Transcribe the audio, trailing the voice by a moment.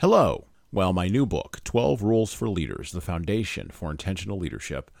Hello. Well, my new book, 12 Rules for Leaders, The Foundation for Intentional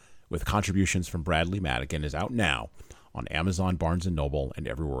Leadership, with contributions from Bradley Madigan, is out now on Amazon, Barnes & Noble, and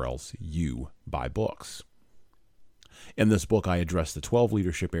everywhere else you buy books. In this book, I address the 12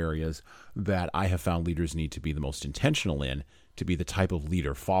 leadership areas that I have found leaders need to be the most intentional in to be the type of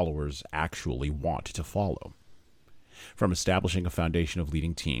leader followers actually want to follow. From establishing a foundation of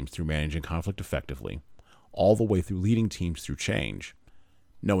leading teams through managing conflict effectively, all the way through leading teams through change,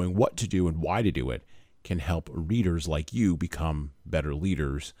 knowing what to do and why to do it can help readers like you become better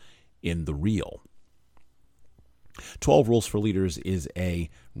leaders in the real. 12 Rules for Leaders is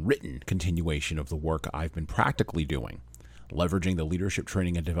a written continuation of the work I've been practically doing, leveraging the leadership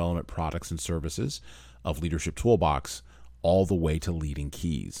training and development products and services of Leadership Toolbox all the way to leading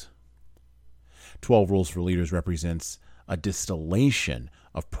keys. 12 Rules for Leaders represents a distillation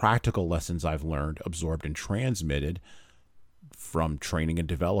of practical lessons I've learned, absorbed, and transmitted from training and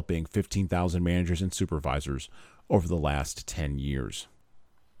developing 15,000 managers and supervisors over the last 10 years.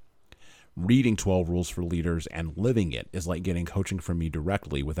 Reading 12 Rules for Leaders and living it is like getting coaching from me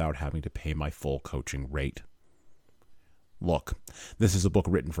directly without having to pay my full coaching rate. Look, this is a book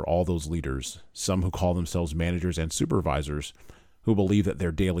written for all those leaders, some who call themselves managers and supervisors, who believe that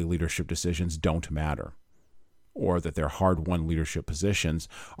their daily leadership decisions don't matter, or that their hard-won leadership positions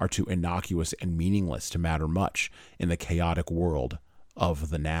are too innocuous and meaningless to matter much in the chaotic world of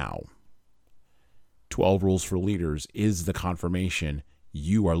the now. 12 Rules for Leaders is the confirmation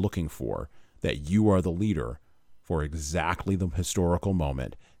you are looking for that you are the leader for exactly the historical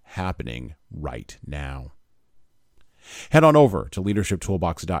moment happening right now. Head on over to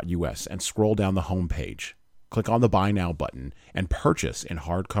leadershiptoolbox.us and scroll down the homepage. Click on the Buy Now button and purchase in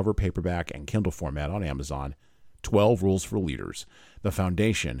hardcover, paperback, and Kindle format on Amazon 12 Rules for Leaders, the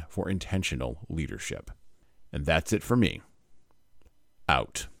foundation for intentional leadership. And that's it for me.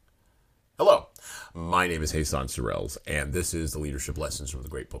 Out. Hello, my name is Hasan Sorrells, and this is the Leadership Lessons from the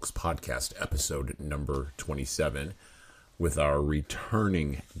Great Books podcast, episode number 27, with our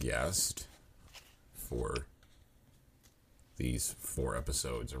returning guest for these 4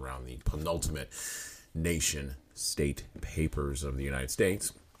 episodes around the penultimate nation-state papers of the United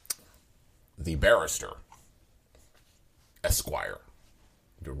States, the barrister, Esquire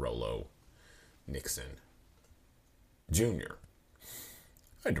DeRollo Nixon Jr.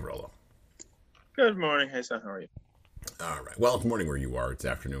 Hi, DeRollo. Good morning. Hey, son. How are you? All right. Well, it's morning where you are. It's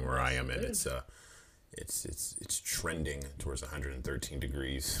afternoon where I am, and it's trending towards 113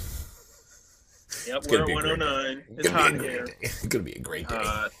 degrees. Yep, we're at 109. It's hot here. It's gonna be a great day.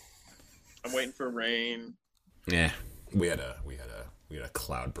 I'm waiting for rain. Yeah, we had a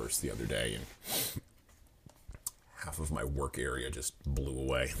cloud burst the other day, and half of my work area just blew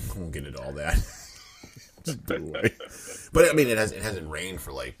away. I won't get into all that. Just blew away. But I mean, it hasn't rained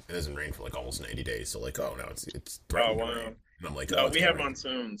for like almost 90 days. So like, oh no, it's threatening to rain. And I'm like, we have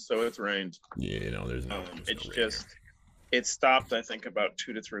monsoons, so it's rained. Yeah, no, there's no. It's no just it stopped. I think about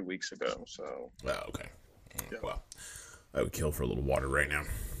 2 to 3 weeks ago. So. Oh, okay. Yeah. Well, I would kill for a little water right now.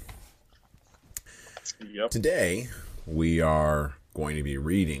 Yep. Today we are going to be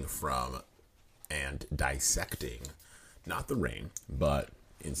reading from and dissecting, not The Rain, but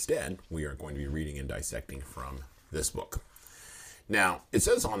instead we are going to be reading and dissecting from this book. Now, it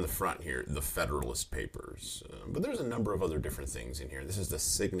says on the front here, the Federalist Papers, but there's a number of other different things in here. This is the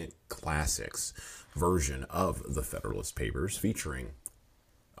Signet Classics version of the Federalist Papers, featuring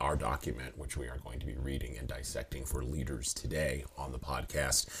our document, which we are going to be reading and dissecting for leaders today on the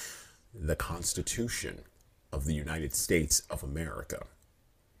podcast, the Constitution of the United States of America,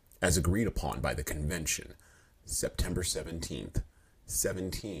 as agreed upon by the Convention, September 17th,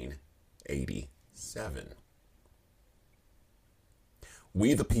 1787.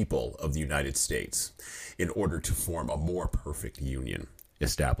 We, the people of the United States, in order to form a more perfect union,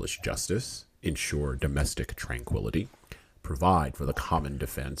 establish justice, ensure domestic tranquility, provide for the common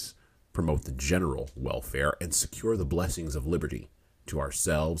defense, promote the general welfare, and secure the blessings of liberty to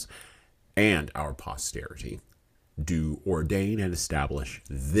ourselves and our posterity, do ordain and establish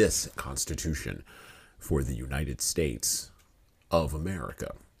this Constitution for the United States of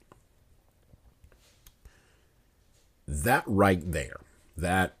America. That right there,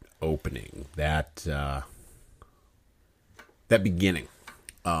 that opening, that beginning,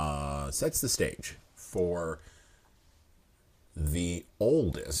 sets the stage for the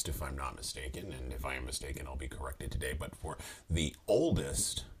oldest, if I'm not mistaken, and if I am mistaken, I'll be corrected today, but for the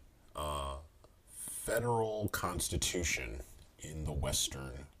oldest federal constitution in the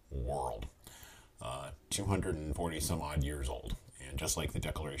Western world, 240 some odd years old. And just like the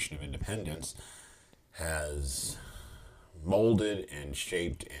Declaration of Independence has molded and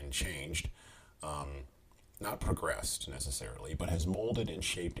shaped and changed, not progressed necessarily, but has molded and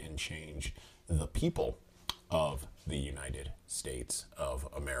shaped and changed the people of the United States of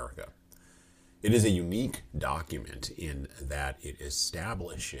America. It is a unique document in that it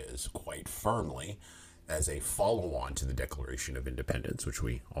establishes quite firmly, as a follow-on to the Declaration of Independence, which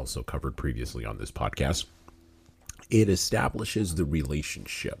we also covered previously on this podcast, it establishes the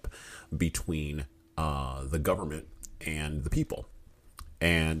relationship between the government and the people.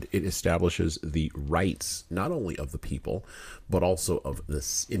 And it establishes the rights not only of the people, but also of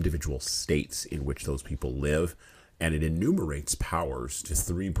the individual states in which those people live. And it enumerates powers to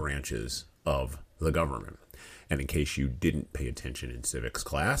three branches of the government. And in case you didn't pay attention in civics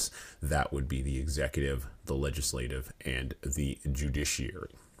class, that would be the executive, the legislative, and the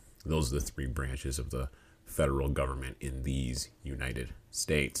judiciary. Those are the three branches of the federal government in these United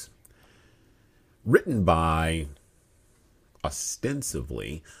States. Written by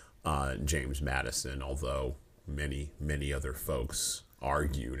ostensibly James Madison, although many other folks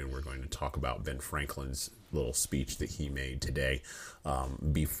argued, and we're going to talk about Ben Franklin's little speech that he made today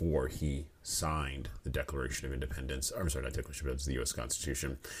before he signed the Declaration of Independence. I'm sorry, not Declaration of Independence, the U.S.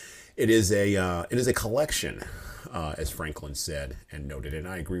 Constitution. It is a collection, as Franklin said and noted, and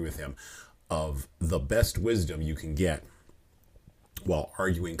I agree with him, of the best wisdom you can get while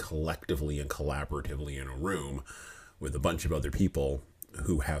arguing collectively and collaboratively in a room with a bunch of other people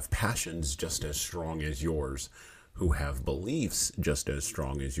who have passions just as strong as yours, who have beliefs just as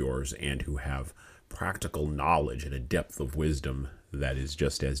strong as yours, and who have practical knowledge and a depth of wisdom that is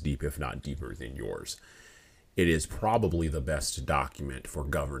just as deep, if not deeper, than yours. It is probably the best document for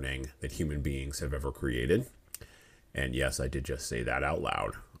governing that human beings have ever created. And yes, I did just say that out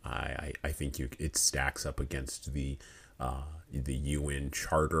loud. I think it stacks up against the UN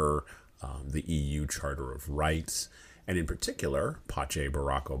Charter, the EU Charter of Rights, and in particular, Pache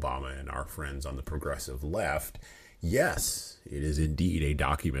Barack Obama and our friends on the progressive left. Yes, it is indeed a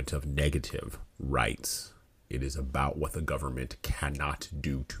document of negative rights. It is about what the government cannot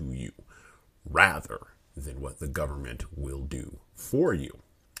do to you, rather than what the government will do for you.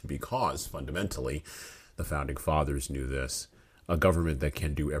 Because fundamentally, the Founding Fathers knew this, a government that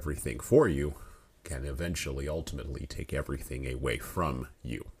can do everything for you can eventually, ultimately, take everything away from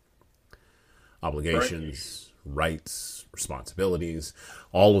you. Obligations, rights, responsibilities,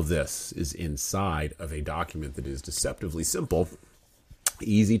 all of this is inside of a document that is deceptively simple,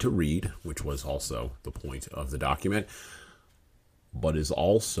 easy to read, which was also the point of the document, but is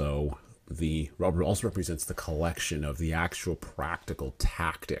also represents the collection of the actual practical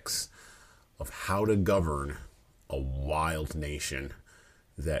tactics of how to govern a wild nation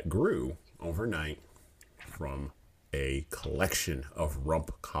that grew overnight from a collection of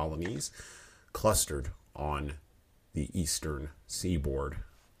rump colonies clustered on the eastern seaboard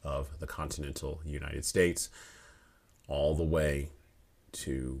of the continental United States, all the way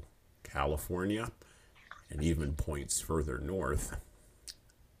to California, and even points further north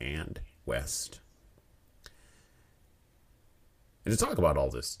and west. And to talk about all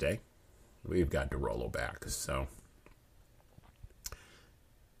this today, we've got DeRollo back. So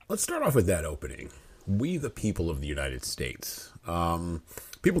let's start off with that opening. We, the people of the United States.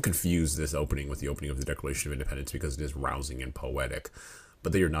 People confuse this opening with the opening of the Declaration of Independence because it is rousing and poetic,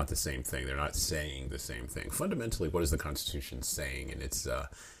 but they are not the same thing. They're not saying the same thing. Fundamentally, what is the Constitution saying in its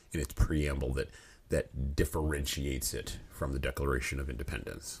preamble that differentiates it from the Declaration of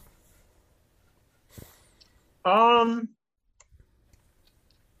Independence?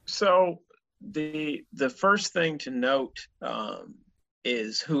 So the first thing to note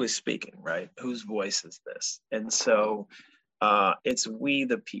is who is speaking, right? Whose voice is this? And so it's we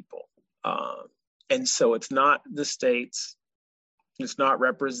the people. And so it's not the states, it's not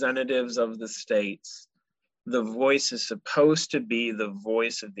representatives of the states. The voice is supposed to be the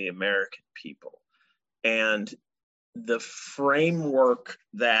voice of the American people. And the framework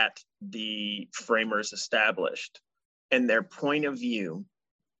that the framers established and their point of view,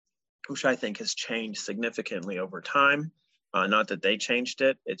 which I think has changed significantly over time, not that they changed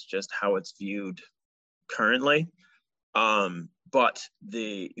it, it's just how it's viewed currently. But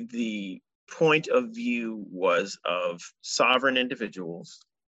the point of view was of sovereign individuals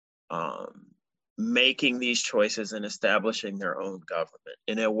making these choices and establishing their own government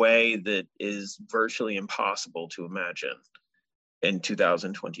in a way that is virtually impossible to imagine in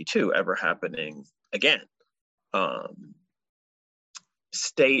 2022 ever happening again.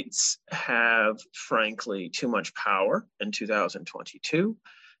 States have, frankly, too much power in 2022,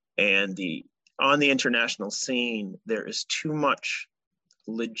 and on the international scene, there is too much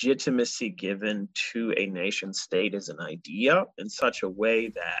legitimacy given to a nation state as an idea in such a way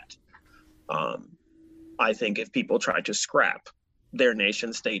that I think if people tried to scrap their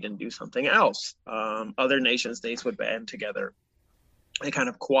nation state and do something else, other nation states would band together and kind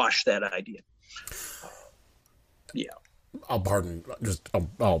of quash that idea. Yeah. I'll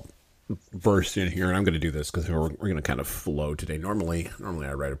burst in here, and I'm going to do this because we're going to kind of flow today. Normally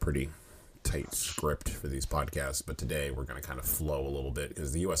I write a pretty tight script for these podcasts, but today we're going to kind of flow a little bit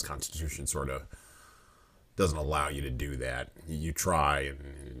because the U.S. Constitution sort of doesn't allow you to do that. You try,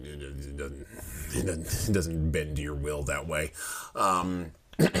 and it doesn't bend to your will that way.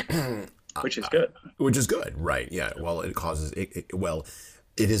 Which is good. Which is good, right? Yeah. Well, it causes it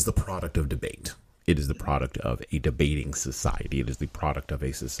is the product of debate. It is the product of a debating society. It is the product of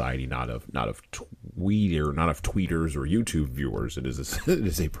a society not of tweeters or YouTube viewers. It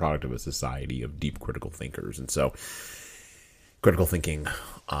is a product of a society of deep critical thinkers. And so critical thinking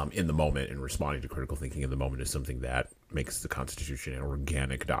in the moment and responding to critical thinking in the moment is something that makes the Constitution an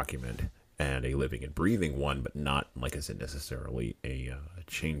organic document and a living and breathing one, but not, like I said, necessarily a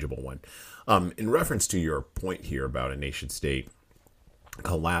changeable one. In reference to your point here about a nation state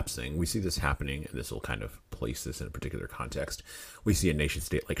collapsing, we see this happening, and this will kind of place this in a particular context. We see a nation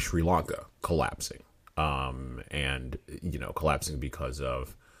state like Sri Lanka collapsing, and collapsing because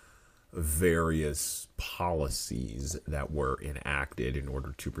of various policies that were enacted in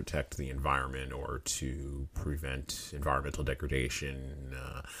order to protect the environment or to prevent environmental degradation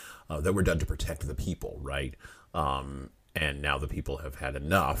that were done to protect the people, right? And now the people have had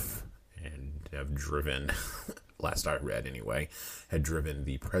enough and have driven last I read anyway, had driven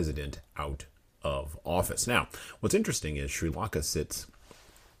the president out of office. Now, what's interesting is Sri Lanka sits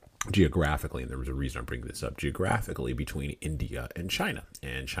geographically, and there was a reason I'm bringing this up, geographically between India and China.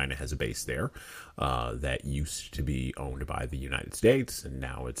 And China has a base there that used to be owned by the United States, and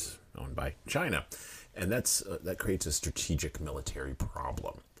now it's owned by China. And that creates a strategic military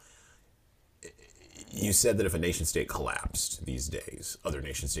problem. You said that if a nation state collapsed these days, other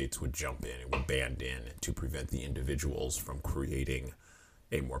nation states would jump in and would band in to prevent the individuals from creating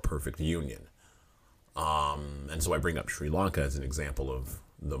a more perfect union. And so I bring up Sri Lanka as an example of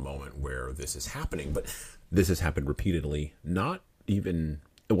the moment where this is happening. But this has happened repeatedly, not even,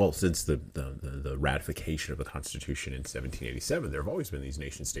 well, since the ratification of the Constitution in 1787. There have always been these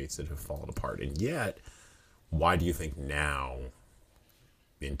nation states that have fallen apart. And yet, why do you think now,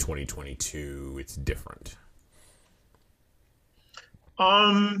 in 2022, it's different?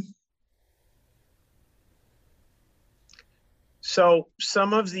 So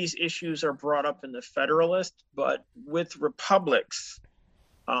some of these issues are brought up in the Federalist, but with republics,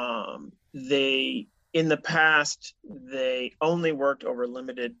 in the past, they only worked over a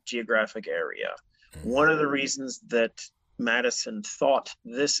limited geographic area. One of the reasons that Madison thought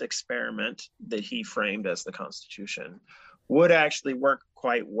this experiment that he framed as the Constitution would actually work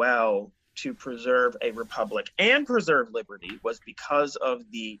quite well to preserve a republic and preserve liberty was because of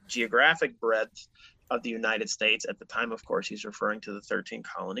the geographic breadth of the United States. At the time, of course, he's referring to the 13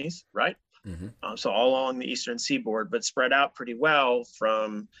 colonies, right? Mm-hmm. So all along the eastern seaboard, but spread out pretty well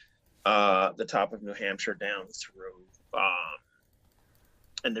from the top of New Hampshire down through.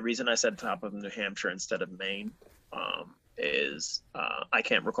 And the reason I said top of New Hampshire instead of Maine is I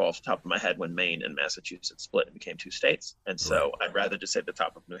can't recall off the top of my head when Maine and Massachusetts split and became two states. And so I'd rather just say the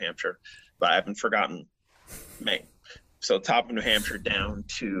top of New Hampshire, but I haven't forgotten Maine. So top of New Hampshire down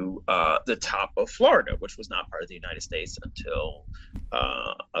to the top of Florida, which was not part of the United States until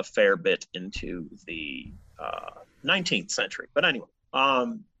a fair bit into the 19th century. But anyway,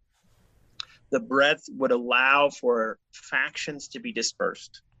 the breadth would allow for factions to be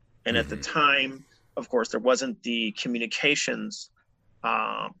dispersed. And at the time, of course, there wasn't the communications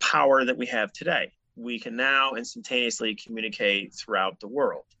power that we have today. We can now instantaneously communicate throughout the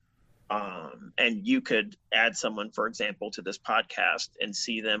world. And you could add someone, for example, to this podcast and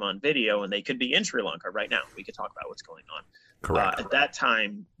see them on video, and they could be in Sri Lanka right now. We could talk about what's going on. Correct. At that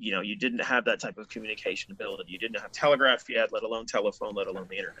time, you didn't have that type of communication ability. You didn't have telegraph yet, let alone telephone, let alone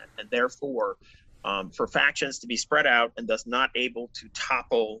the internet. And therefore, for factions to be spread out and thus not able to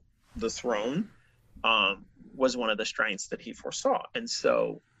topple the throne was one of the strengths that he foresaw. And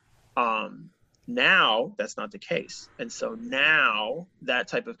so now that's not the case. And so now that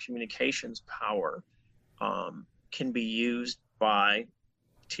type of communications power can be used by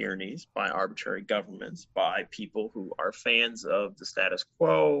tyrannies, by arbitrary governments, by people who are fans of the status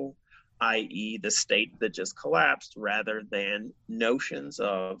quo, i.e. the state that just collapsed, rather than notions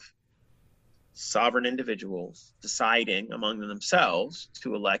of sovereign individuals deciding among themselves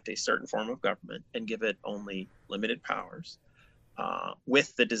to elect a certain form of government and give it only limited powers.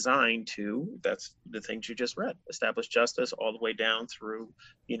 with the design to, that's the things you just read, establish justice all the way down through,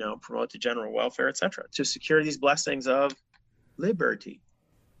 promote the general welfare, etc., to secure these blessings of liberty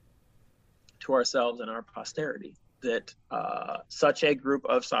to ourselves and our posterity, that such a group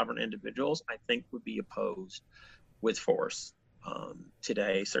of sovereign individuals, I think, would be opposed with force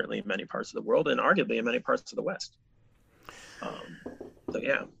today, certainly in many parts of the world, and arguably in many parts of the West. So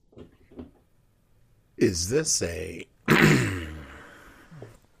yeah. Is this a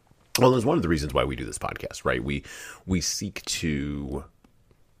well, it's one of the reasons why we do this podcast, right? We seek to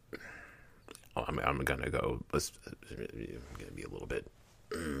I'm gonna go, I'm gonna be a little bit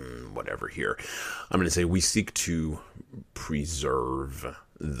whatever here. I'm going to say we seek to preserve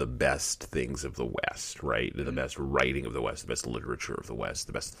the best things of the West, right? The best writing of the West, the best literature of the West,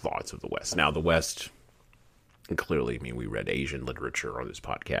 the best thoughts of the West. Now, the West, clearly, we read Asian literature on this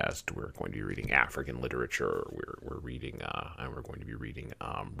podcast. We're going to be reading African literature. We're reading, and we're going to be reading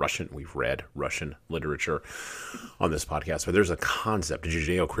Russian. We've read Russian literature on this podcast. But there's a concept, a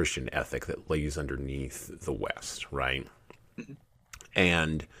Judeo-Christian ethic that lays underneath the West, right? Mm-hmm.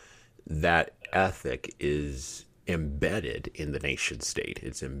 And that ethic is embedded in the nation state.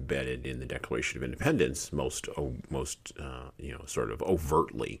 It's embedded in the Declaration of Independence, most sort of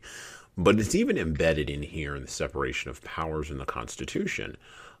overtly. But it's even embedded in here in the separation of powers in the Constitution.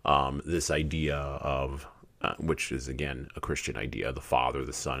 This idea of, which is, again, a Christian idea, the Father,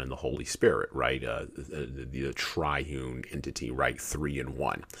 the Son, and the Holy Spirit, right? The triune entity, right? 3 in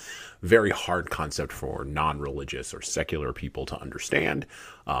 1. Very hard concept for non-religious or secular people to understand,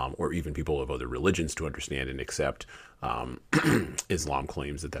 or even people of other religions to understand and accept. Islam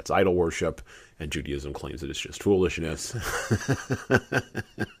claims that that's idol worship, and Judaism claims that it's just foolishness.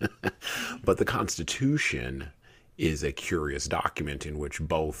 But the Constitution is a curious document in which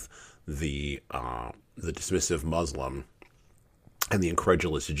both the dismissive Muslim and the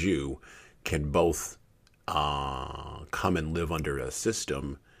incredulous Jew can both come and live under a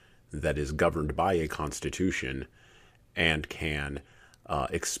system that is governed by a constitution and can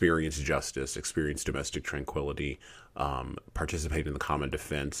experience justice, experience domestic tranquility, participate in the common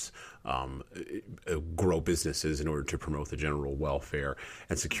defense, grow businesses in order to promote the general welfare,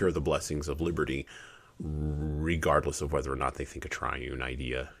 and secure the blessings of liberty, regardless of whether or not they think a triune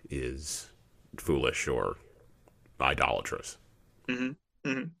idea is foolish or idolatrous. Mm-hmm.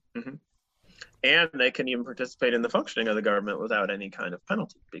 Mm-hmm. Mm-hmm. And they can even participate in the functioning of the government without any kind of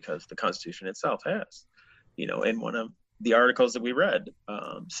penalty, because the Constitution itself has, in one of the articles that we read,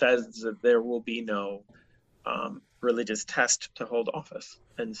 says that there will be no religious test to hold office.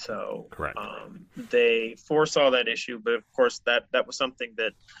 And so they foresaw that issue. But of course, that was something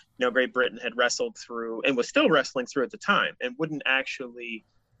that, Great Britain had wrestled through and was still wrestling through at the time, and wouldn't actually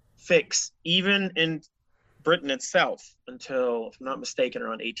fix even in Britain itself until, if I'm not mistaken,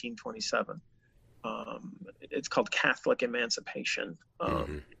 around 1827. It's called Catholic Emancipation.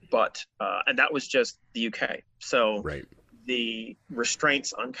 But and that was just the UK. So the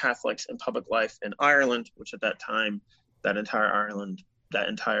restraints on Catholics in public life in Ireland, which at that time, that entire island,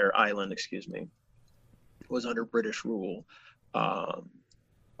 was under British rule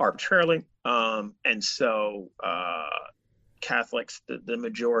arbitrarily. And so Catholics, the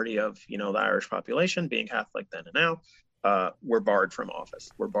majority of, the Irish population being Catholic then and now, were barred from office,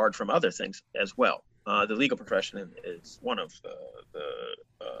 were barred from other things as well. The legal profession is one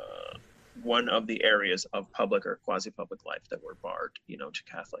of the areas of public or quasi-public life that were barred, to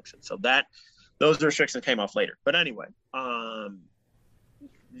Catholics. And so those restrictions came off later. But anyway,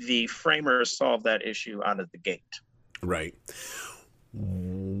 the framers solved that issue out of the gate. Right.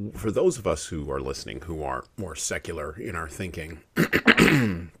 For those of us who are listening, who are more secular in our thinking,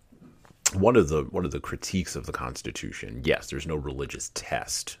 one of the critiques of the Constitution, yes, there's no religious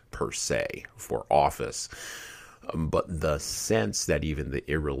test per se for office, but the sense that even the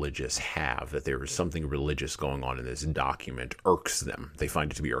irreligious have that there is something religious going on in this document irks them. They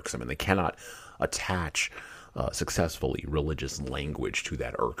find it to be irksome, and they cannot attach successfully religious language to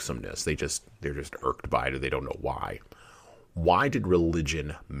that irksomeness. They're just irked by it, and they don't know why. Why did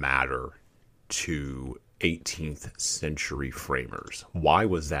religion matter to 18th century framers? Why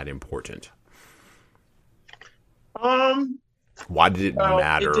was that important? Why did it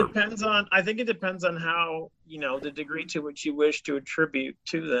matter? I think it depends on how, the degree to which you wish to attribute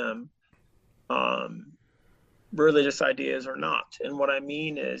to them religious ideas or not. And what I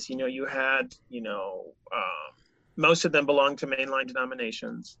mean is, you had, most of them belonged to mainline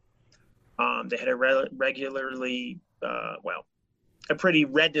denominations. They had a pretty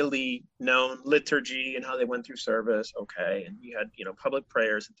readily known liturgy and how they went through service. Okay. And you had, public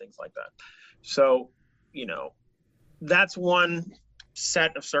prayers and things like that. So, that's one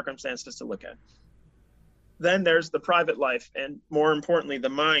set of circumstances to look at. Then there's the private life, and more importantly, the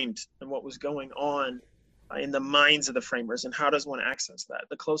mind and what was going on in the minds of the framers, and how does one access that?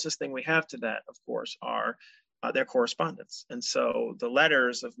 The closest thing we have to that, of course, are their correspondence. And so the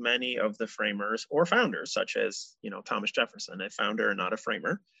letters of many of the framers or founders, such as, Thomas Jefferson, a founder and not a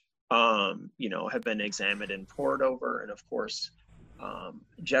framer, have been examined and pored over. And of course,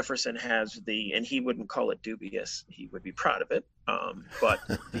 Jefferson has and he wouldn't call it dubious, he would be proud of it, but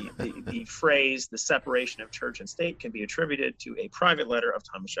the phrase, the separation of church and state, can be attributed to a private letter of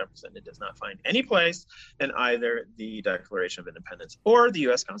Thomas Jefferson. It does not find any place in either the Declaration of Independence or the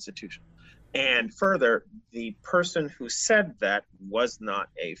U.S. Constitution. And further, the person who said that was not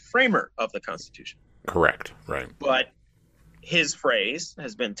a framer of the Constitution. Correct, right. But his phrase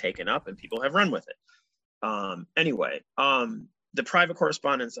has been taken up and people have run with it. The private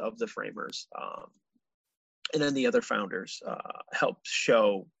correspondence of the framers and then the other founders helped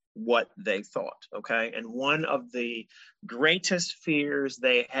show what they thought, okay? And one of the greatest fears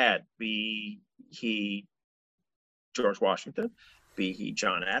they had, be he George Washington, be he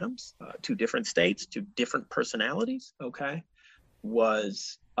John Adams, two different states, two different personalities, okay,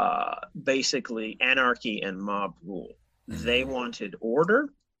 was basically anarchy and mob rule. They wanted order,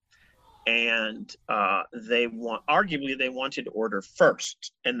 and they wanted order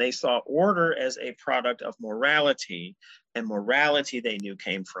first, and they saw order as a product of morality, and morality they knew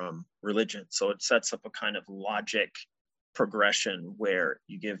came from religion. So it sets up a kind of logic progression where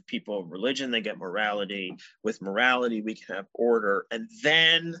you give people religion, they get morality. With morality, we can have order, and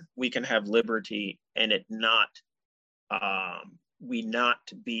then we can have liberty, and we not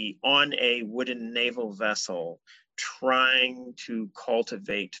be on a wooden naval vessel trying to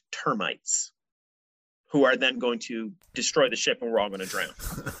cultivate termites who are then going to destroy the ship and we're all going to drown.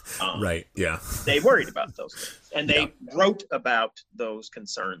 Right, yeah. They worried about those things, and they wrote about those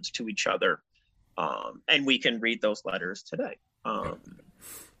concerns to each other, and we can read those letters today.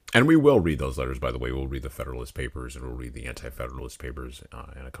 And we will read those letters, by the way. We'll read the Federalist Papers, and we'll read the Anti-Federalist Papers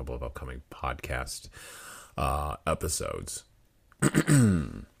in a couple of upcoming podcast episodes.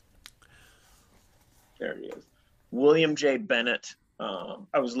 There he is. William J. Bennett.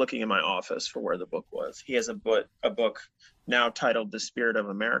 I was looking in my office for where the book was. He has a book now titled The Spirit of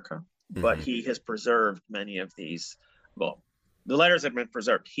America, but he has preserved many of these. Well, the letters have been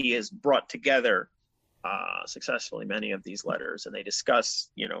preserved. He has brought together successfully many of these letters, and they discuss,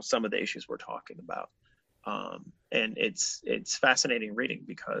 some of the issues we're talking about. And it's fascinating reading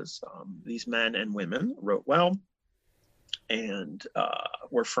because these men and women wrote well and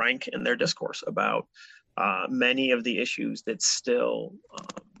were frank in their discourse about many of the issues that still,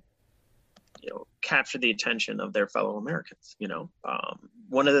 capture the attention of their fellow Americans.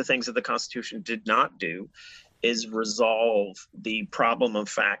 One of the things that the Constitution did not do is resolve the problem of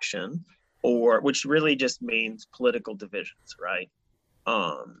faction, which really just means political divisions, right?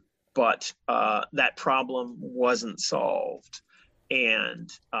 But that problem wasn't solved,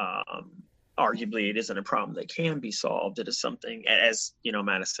 and arguably it isn't a problem that can be solved. It is something, as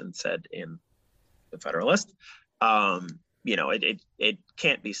Madison said in The Federalist, it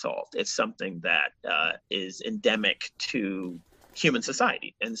can't be solved. It's something that is endemic to human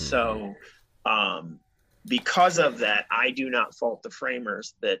society, and so because of that, I do not fault the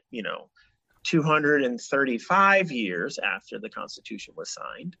framers that 235 years after the Constitution was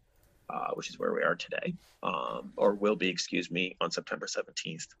signed, which is where we are today, or will be, on September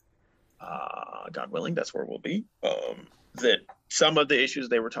 17th. God willing, that's where we'll be. That some of the issues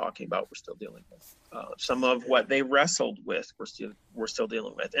they were talking about we're still dealing with. Some of what they wrestled with we're still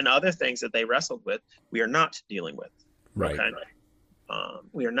dealing with, and other things that they wrestled with we are not dealing with. Right. Okay?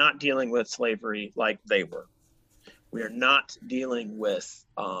 We are not dealing with slavery like they were. We are not dealing with.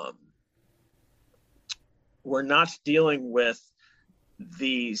 We're not dealing with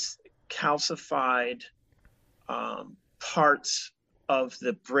these calcified parts of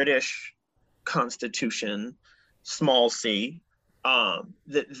the British Constitution, small c,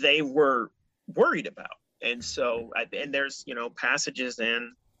 that they were worried about. And so, and there's, passages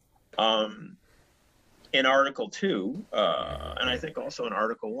in Article 2, and I think also in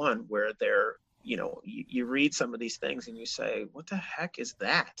Article 1, where they're, you read some of these things and you say, what the heck is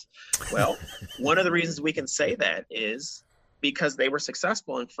that? Well, one of the reasons we can say that is because they were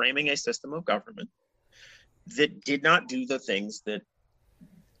successful in framing a system of government that did not do the things that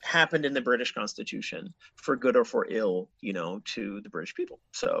happened in the British Constitution, for good or for ill, to the British people.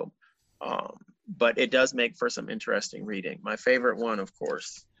 So, but it does make for some interesting reading. My favorite one, of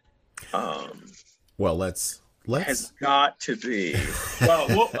course. Well, let's has got to be.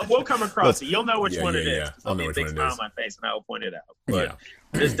 Well, we'll come across it. You'll know which one it is. Yeah. I'll know which one it is. Smile on my face, and I will point it out. But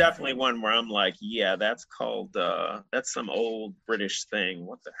there's definitely one where I'm like, yeah, that's called. That's some old British thing.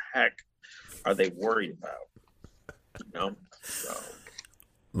 What the heck are they worried about? You know. So.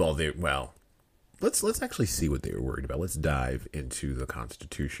 Well, let's actually see what they were worried about. Let's dive into the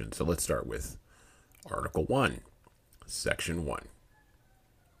Constitution. So let's start with Article 1, Section 1.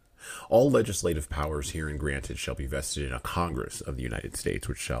 All legislative powers herein granted shall be vested in a Congress of the United States,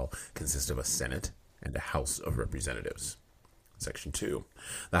 which shall consist of a Senate and a House of Representatives. Section 2.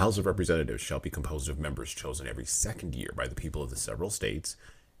 The House of Representatives shall be composed of members chosen every second year by the people of the several states,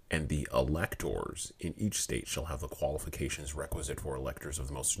 and the electors in each state shall have the qualifications requisite for electors of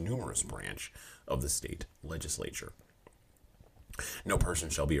the most numerous branch of the state legislature. No person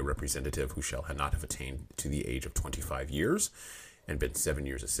shall be a representative who shall not have attained to the age of 25 years and been 7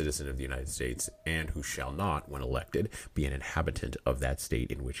 years a citizen of the United States, and who shall not, when elected, be an inhabitant of that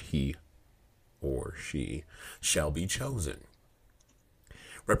state in which he or she shall be chosen.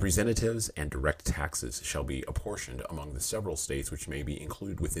 Representatives and direct taxes shall be apportioned among the several states which may be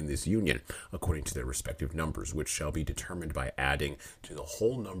included within this union, according to their respective numbers, which shall be determined by adding to the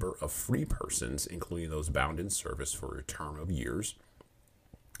whole number of free persons, including those bound in service for a term of years,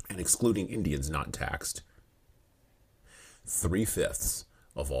 and excluding Indians not taxed, 3/5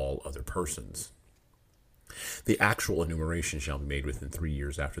 of all other persons. The actual enumeration shall be made within 3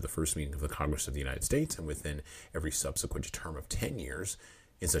 years after the first meeting of the Congress of the United States, and within every subsequent term of 10 years,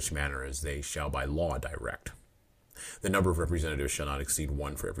 in such manner as they shall by law direct. The number of representatives shall not exceed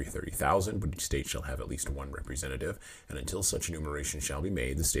 1 for every 30,000, but each state shall have at least 1 representative, and until such enumeration shall be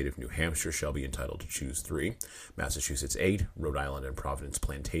made, the state of New Hampshire shall be entitled to choose 3, Massachusetts 8, Rhode Island and Providence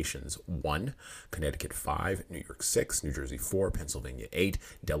Plantations 1, Connecticut 5, New York 6, New Jersey 4, Pennsylvania 8,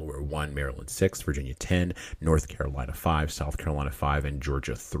 Delaware 1, Maryland 6, Virginia 10, North Carolina 5, South Carolina 5, and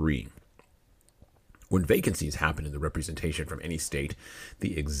Georgia 3. When vacancies happen in the representation from any state,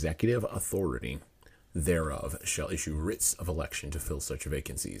 the executive authority thereof shall issue writs of election to fill such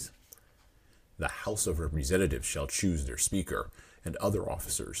vacancies. The House of Representatives shall choose their speaker and other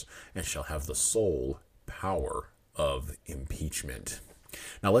officers, and shall have the sole power of impeachment.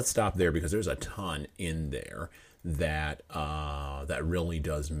 Now let's stop there, because there's a ton in there that really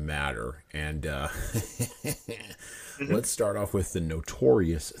does matter. And let's start off with the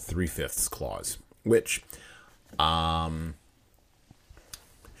notorious 3/5 clause, which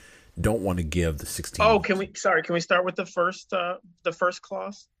don't want to give the 16. Oh, can we start with the first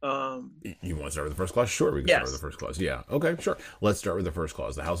clause? You want to start with the first clause? Sure, we can start with the first clause. Yeah, okay, sure. Let's start with the first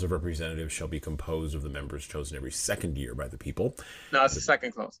clause. The House of Representatives shall be composed of the members chosen every second year by the people. No, it's the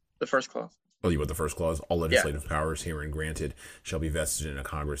second clause. The first clause. Oh, you want the first clause? All legislative powers herein granted shall be vested in a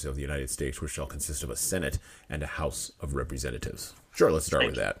Congress of the United States, which shall consist of a Senate and a House of Representatives. Sure, let's start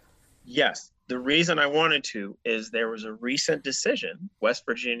with that. Yes. The reason I wanted to is there was a recent decision, West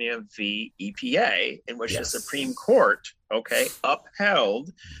Virginia v. EPA, in which the Supreme Court,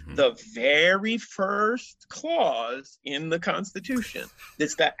 upheld the very first clause in the Constitution.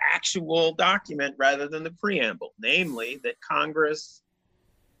 It's the actual document rather than the preamble, namely that Congress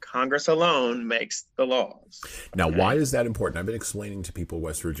alone makes the laws. Now, why is that important? I've been explaining to people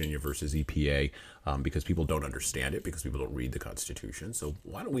West Virginia versus EPA because people don't understand it, because people don't read the Constitution. So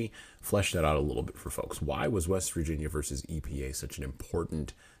why don't we flesh that out a little bit for folks? Why was West Virginia versus EPA such an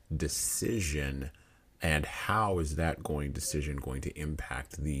important decision, and how is that decision going to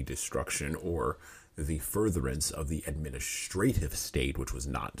impact the destruction or the furtherance of the administrative state, which was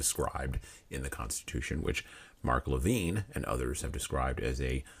not described in the Constitution, which Mark Levine and others have described as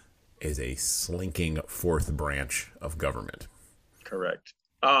a slinking fourth branch of government? Correct.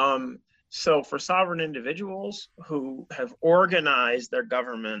 So for sovereign individuals who have organized their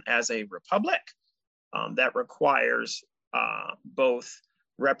government as a republic, that requires both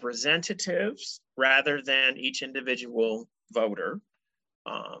representatives rather than each individual voter,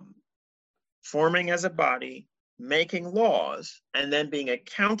 forming as a body, making laws, and then being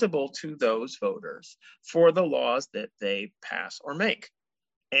accountable to those voters for the laws that they pass or make.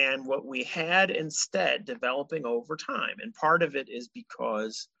 And what we had instead developing over time, and part of it is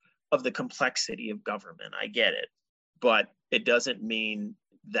because of the complexity of government, I get it, but it doesn't mean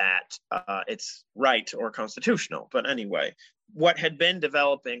that it's right or constitutional. But anyway, what had been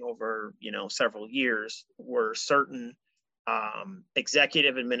developing over several years were certain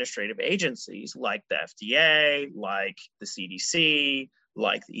executive administrative agencies like the FDA, like the CDC,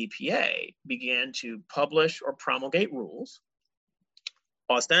 like the EPA, began to publish or promulgate rules,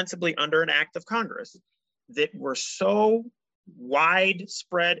 ostensibly under an act of Congress, that were so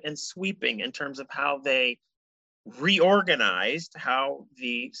widespread and sweeping in terms of how they reorganized how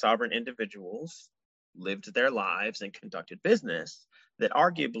the sovereign individuals lived their lives and conducted business, that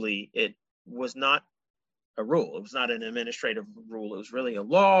arguably it was not a rule. It was not an administrative rule. It was really a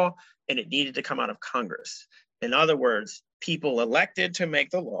law, and it needed to come out of Congress. In other words, people elected to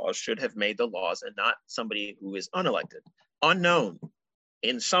make the laws should have made the laws, and not somebody who is unelected, unknown,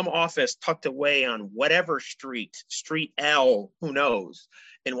 in some office tucked away on whatever street L, who knows,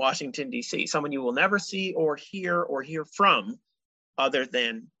 in Washington, D.C. Someone you will never see or hear from, other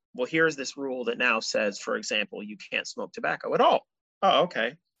than, well, here's this rule that now says, for example, you can't smoke tobacco at all. Oh,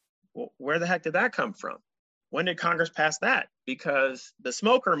 okay. Well, where the heck did that come from? When did Congress pass that? Because the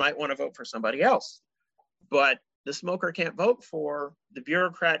smoker might want to vote for somebody else, but the smoker can't vote for the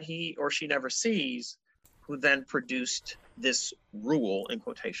bureaucrat he or she never sees, who then produced this rule in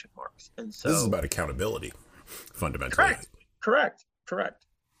quotation marks. And so this is about accountability, fundamentally. Correct.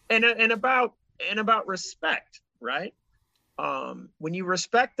 And about respect, right? When you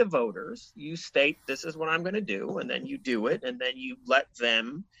respect the voters, you state, this is what I'm going to do, and then you do it, and then you let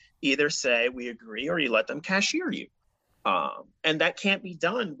them either say we agree, or you let them cashier you. And that can't be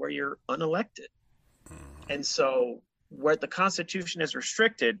done where you're unelected. And so where the Constitution is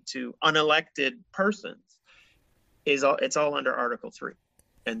restricted to unelected persons, it's all under Article 3.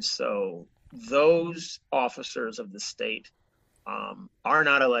 And so those officers of the state are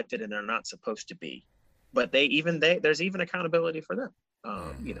not elected, and they're not supposed to be. But there's even accountability for them.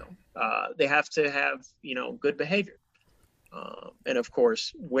 They have to have, good behavior. And of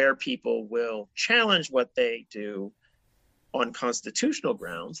course, where people will challenge what they do on constitutional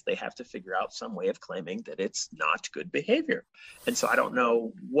grounds, they have to figure out some way of claiming that it's not good behavior. And so I don't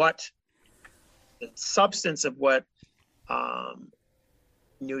know what the substance of what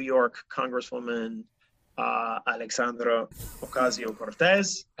New York Congresswoman Alexandra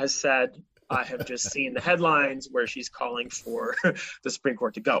Ocasio-Cortez has said. I have just seen the headlines where she's calling for the Supreme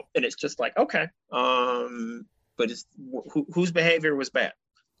Court to go. And it's just like, okay, but it's whose behavior was bad?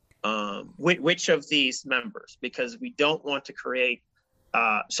 Which of these members? Because we don't want to create,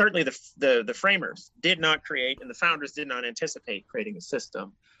 certainly the framers did not create, and the founders did not anticipate creating a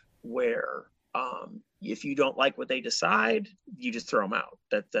system where if you don't like what they decide, you just throw them out.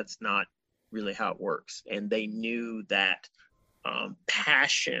 That's not really how it works. And they knew that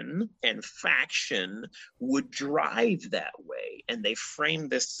passion and faction would drive that way, and they framed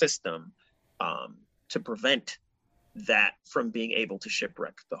this system to prevent that from being able to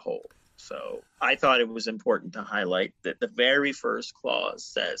shipwreck the whole. So I thought it was important to highlight that the very first clause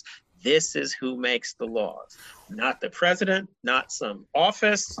says this is who makes the laws, not the president, not some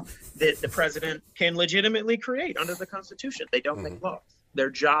office that the president can legitimately create under the Constitution. They don't make laws. Their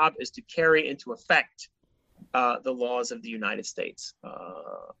job is to carry into effect the laws of the United States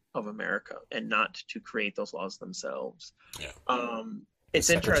of America, and not to create those laws themselves. Yeah. It's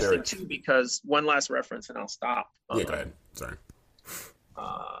interesting too, because one last reference and I'll stop. Yeah, go ahead. Sorry.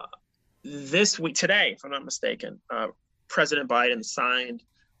 This week, today, if I'm not mistaken, President Biden signed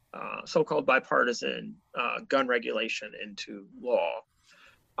so-called bipartisan gun regulation into law.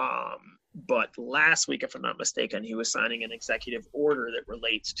 But last week, if I'm not mistaken, he was signing an executive order that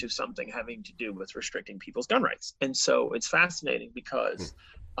relates to something having to do with restricting people's gun rights. And so it's fascinating because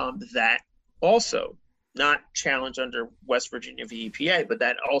that also, not challenged under West Virginia v. EPA, but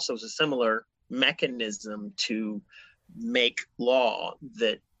that also is a similar mechanism to make law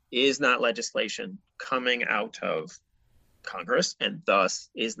that is not legislation coming out of Congress, and thus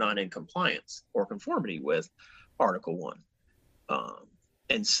is not in compliance or conformity with Article 1.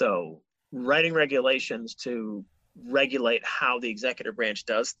 And so writing regulations to regulate how the executive branch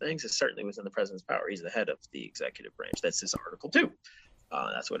does things is certainly within the president's power. He's the head of the executive branch. That's his Article 2.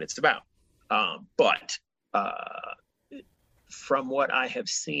 That's what it's about. But from what I have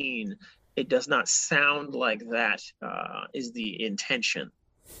seen, it does not sound like that is the intention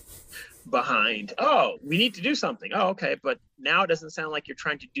behind, oh, we need to do something. Oh, okay. But now it doesn't sound like you're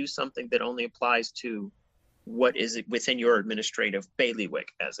trying to do something that only applies to what is it within your administrative bailiwick,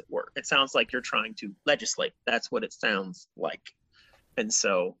 as it were. It sounds like you're trying to legislate. That's what it sounds like. And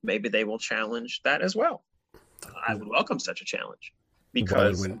so maybe they will challenge that as well. I would welcome such a challenge,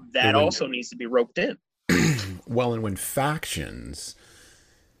 because that also needs to be roped in. Well, and when factions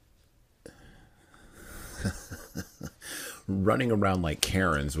running around like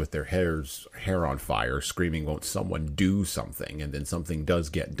Karens with their hair on fire, screaming, won't someone do something? And then something does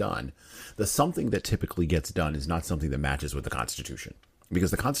get done. The something that typically gets done is not something that matches with the Constitution,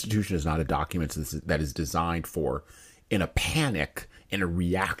 because the Constitution is not a document that is designed for, in a panic, in a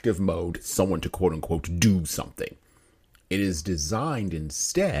reactive mode, someone to quote unquote do something. It is designed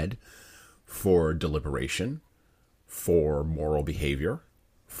instead for deliberation, for moral behavior,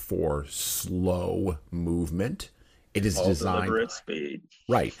 for slow movement. It is designed deliberate speed.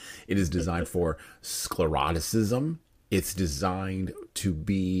 Right. It is designed for scleroticism. It's designed to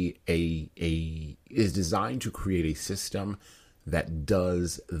be is designed to create a system that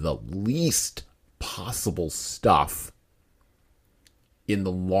does the least possible stuff in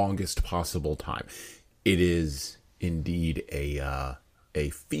the longest possible time. It is indeed a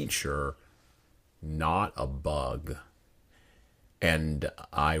feature, not a bug. And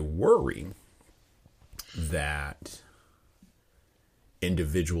I worry that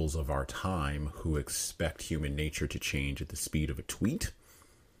individuals of our time who expect human nature to change at the speed of a tweet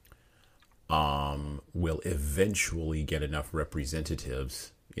will eventually get enough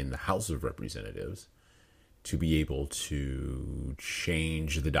representatives in the House of Representatives to be able to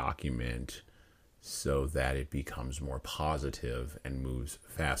change the document so that it becomes more positive and moves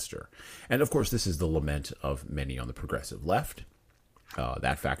faster. And of course, this is the lament of many on the progressive left.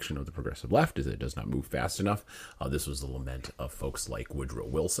 That faction of the progressive left is that it does not move fast enough. This was the lament of folks like Woodrow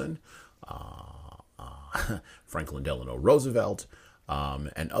Wilson, Franklin Delano Roosevelt,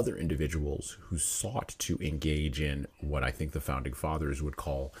 and other individuals who sought to engage in what I think the founding fathers would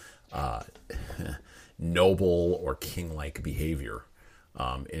call noble or king-like behavior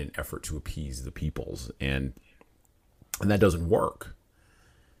in an effort to appease the peoples. And that doesn't work.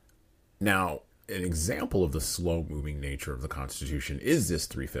 Now, an example of the slow-moving nature of the Constitution is this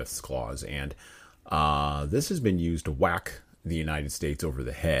 3/5 clause, and this has been used to whack the United States over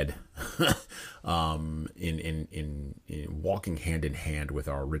the head in walking hand in hand with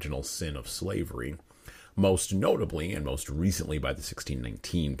our original sin of slavery, most notably and most recently by the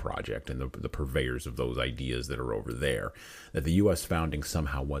 1619 Project and the purveyors of those ideas that are over there, that the U.S. founding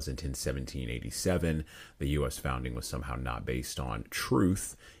somehow wasn't in 1787, the U.S. founding was somehow not based on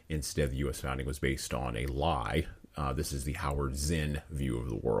truth. Instead, the U.S. founding was based on a lie. This is the Howard Zinn view of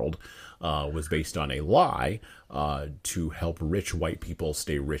the world, was based on a lie to help rich white people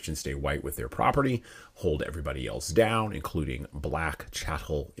stay rich and stay white with their property, hold everybody else down, including black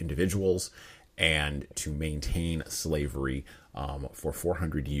chattel individuals, and to maintain slavery for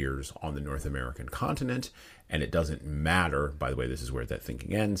 400 years on the North American continent. And it doesn't matter, by the way, this is where that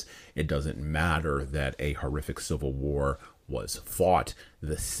thinking ends, it doesn't matter that a horrific civil war was fought,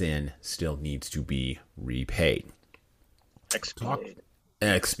 the sin still needs to be repaid.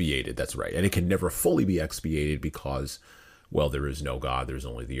 Expiated, that's right. And it can never fully be expiated because, well, there is no God, there's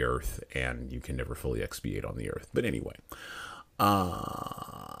only the earth, and you can never fully expiate on the earth. But anyway,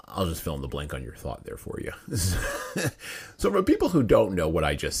 I'll just fill in the blank on your thought there for you. So for people who don't know what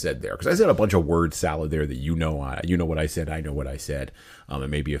I just said there, because I said a bunch of word salad there that you know what I said, I know what I said, and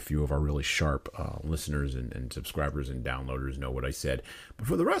maybe a few of our really sharp listeners and subscribers and downloaders know what I said. But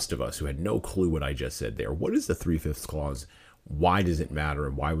for the rest of us who had no clue what I just said there, what is the 3/5 clause? Why does it matter?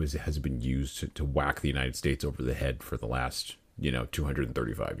 And why has it been used to whack the United States over the head for the last,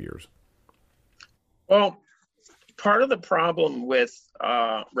 235 years? Well, part of the problem with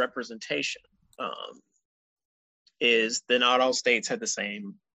representation is that not all states had the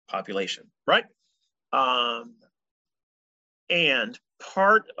same population, right? And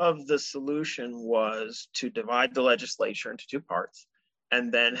part of the solution was to divide the legislature into two parts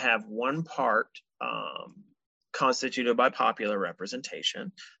and then have one part constituted by popular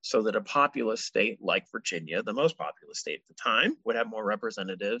representation, so that a populous state like Virginia, the most populous state at the time, would have more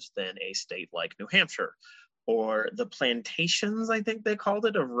representatives than a state like New Hampshire, or the plantations, I think they called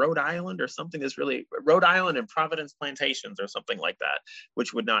it, of Rhode Island, or something that's really Rhode Island and Providence plantations or something like that,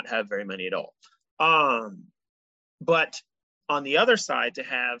 which would not have very many at all. But on the other side, to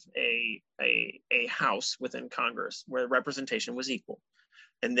have a house within Congress where representation was equal.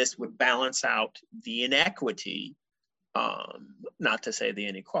 And this would balance out the inequity, not to say the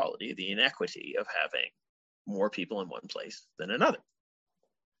inequality, the inequity of having more people in one place than another.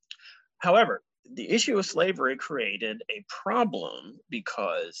 However, the issue of slavery created a problem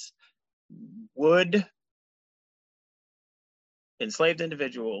because would enslaved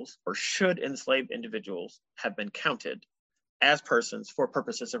individuals, or should enslaved individuals, have been counted as persons for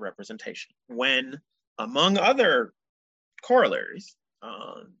purposes of representation when, among other corollaries,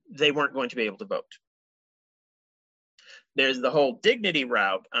 they weren't going to be able to vote? There's the whole dignity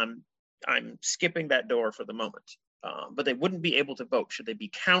route. I'm skipping that door for the moment, but they wouldn't be able to vote. Should they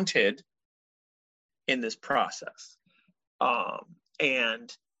be counted in this process?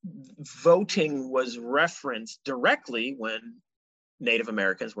 And voting was referenced directly when Native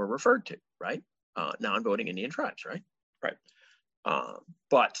Americans were referred to, right? Non-voting Indian tribes, right? Right.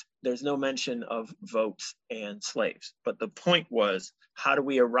 But there's no mention of votes and slaves. But the point was, how do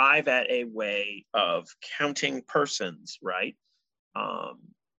we arrive at a way of counting persons, right?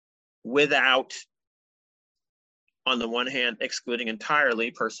 Without, on the one hand, excluding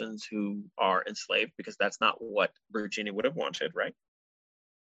entirely persons who are enslaved, because that's not what Virginia would have wanted, right?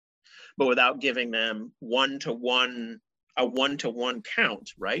 But without giving them a one-to-one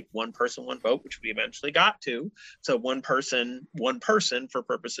count, right? One person, one vote, which we eventually got to. So one person for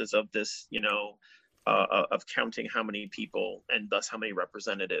purposes of this, of counting how many people and thus how many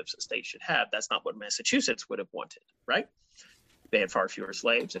representatives a state should have. That's not what Massachusetts would have wanted, right? They had far fewer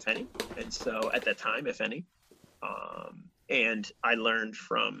slaves, if any. And so at that time, if any. And I learned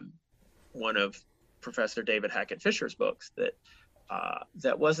from one of Professor David Hackett Fisher's books that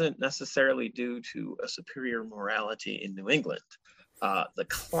that wasn't necessarily due to a superior morality in New England. The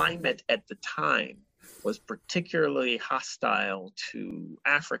climate at the time was particularly hostile to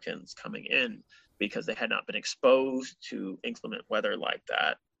Africans coming in because they had not been exposed to inclement weather like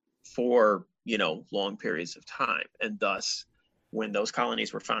that for, long periods of time. And thus, when those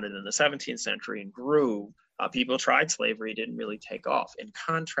colonies were founded in the 17th century and grew, people tried slavery, didn't really take off. In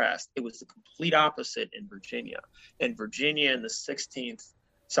contrast, it was the complete opposite in Virginia. In Virginia in the 16th,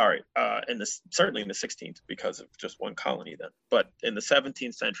 certainly in the 16th because of just one colony then, but in the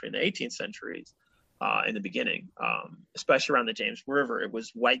 17th century and the 18th centuries, in the beginning, especially around the James River, it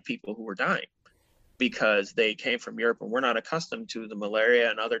was white people who were dying because they came from Europe and were not accustomed to the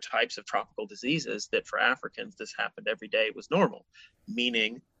malaria and other types of tropical diseases that for Africans, this happened every day, was normal,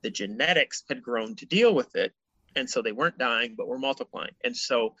 meaning the genetics had grown to deal with it. And so they weren't dying, but were multiplying. And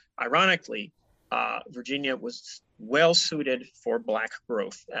so ironically, Virginia was well suited for Black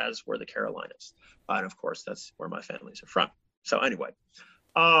growth, as were the Carolinas. And of course, that's where my families are from. So anyway,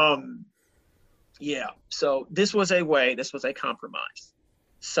 so this was a compromise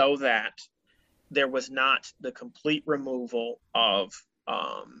so that there was not the complete removal of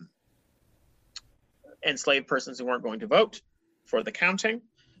enslaved persons who weren't going to vote for the counting,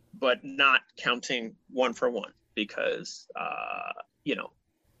 but not counting one for one, because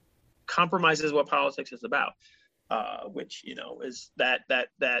compromise is what politics is about, which is that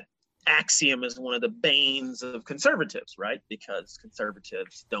axiom is one of the banes of conservatives, right? Because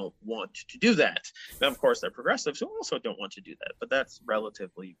conservatives don't want to do that. Now, of course, there are progressives who also don't want to do that, but that's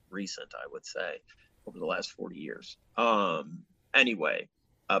relatively recent, I would say, over the last 40 years. Anyway,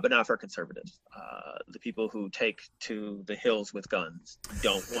 but not for conservatives. The people who take to the hills with guns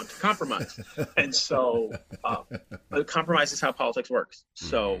don't want to compromise. And so compromise is how politics works.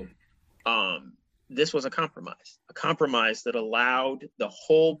 So this was a compromise that allowed the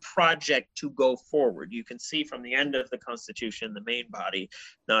whole project to go forward. You can see from the end of the Constitution, the main body,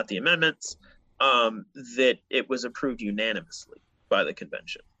 not the amendments, that it was approved unanimously by the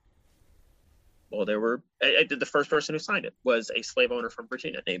convention. Well, the first person who signed it was a slave owner from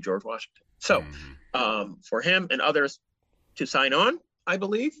Virginia named George Washington. So for him and others to sign on, I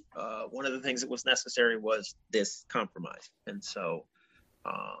believe, one of the things that was necessary was this compromise. And so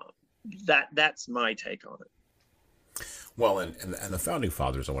that's my take on it. Well, and the Founding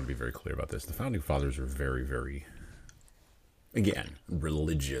Fathers, I want to be very clear about this. The Founding Fathers are very, very, again,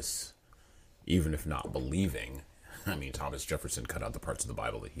 religious, even if not believing. I mean, Thomas Jefferson cut out the parts of the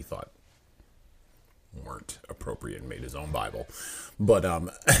Bible that he thought weren't appropriate and made his own Bible, but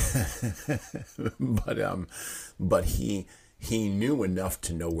he knew enough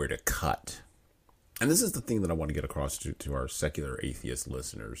to know where to cut. And this is the thing that I want to get across to our secular atheist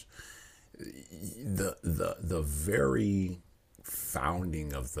listeners. The very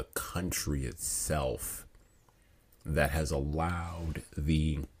founding of the country itself that has allowed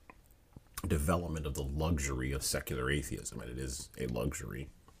the development of the luxury of secular atheism, and it is a luxury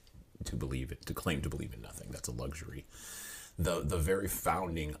to claim to believe in nothing. That's a luxury. The very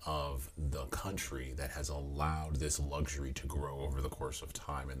founding of the country that has allowed this luxury to grow over the course of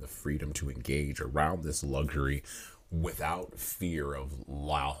time, and the freedom to engage around this luxury without fear of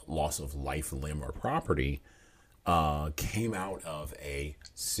loss of life, limb, or property, came out of a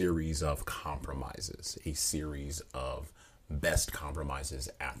series of compromises, a series of best compromises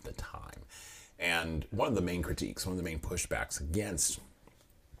at the time. And one of the main critiques, one of the main pushbacks against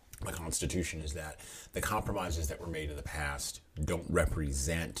the Constitution is that the compromises that were made in the past don't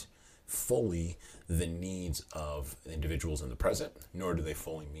represent fully the needs of individuals in the present, nor do they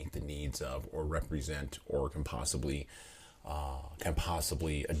fully meet the needs of, or represent, or can possibly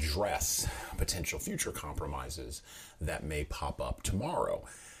address potential future compromises that may pop up tomorrow.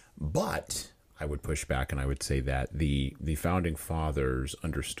 But I would push back and I would say that the founding fathers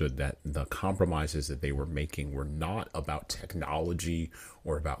understood that the compromises that they were making were not about technology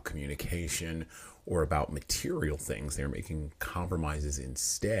or about communication or about material things. They were making compromises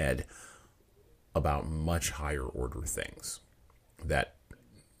instead about much higher order things that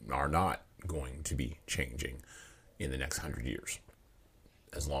are not going to be changing in the next 100 years.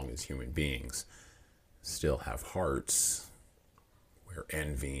 As long as human beings still have hearts where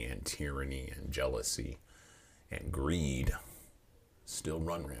envy and tyranny and jealousy and greed still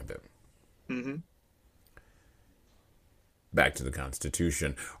run rampant. Mm-hmm. Back to the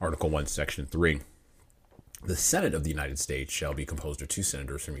Constitution, Article 1, Section 3. The Senate of the United States shall be composed of 2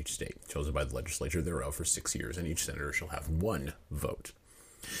 senators from each state, chosen by the legislature thereof for 6 years, and each senator shall have 1 vote.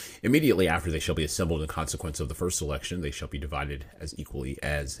 Immediately after they shall be assembled in consequence of the first election, they shall be divided as equally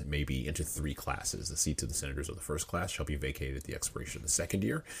as may be into 3 classes. The seats of the senators of the first class shall be vacated at the expiration of the second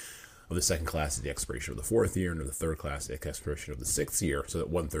year, of the second class at the expiration of the 4th year, and of the third class at the expiration of the 6th year, so that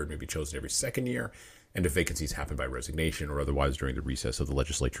 1/3 may be chosen every second year, and if vacancies happen by resignation or otherwise during the recess of the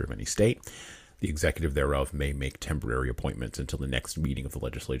legislature of any state, the executive thereof may make temporary appointments until the next meeting of the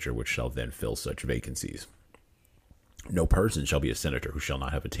legislature, which shall then fill such vacancies. No person shall be a senator who shall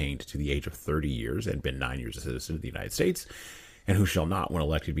not have attained to the age of 30 years and been 9 years a citizen of the United States, and who shall not, when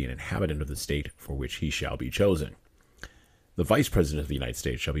elected, be an inhabitant of the state for which he shall be chosen. The vice president of the United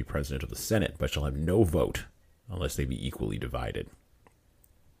States shall be president of the Senate, but shall have no vote unless they be equally divided.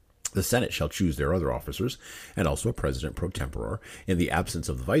 The Senate shall choose their other officers, and also a president pro tempore, in the absence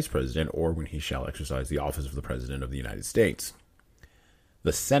of the vice president, or when he shall exercise the office of the president of the United States.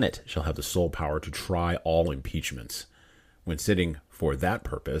 The Senate shall have the sole power to try all impeachments. When sitting for that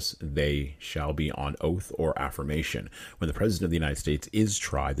purpose, they shall be on oath or affirmation. When the President of the United States is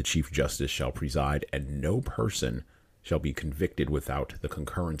tried, the Chief Justice shall preside, and no person shall be convicted without the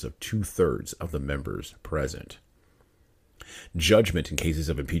concurrence of 2/3 of the members present. Judgment in cases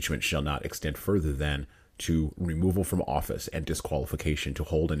of impeachment shall not extend further than to removal from office and disqualification to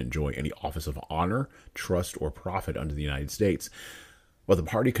hold and enjoy any office of honor, trust, or profit under the United States. But the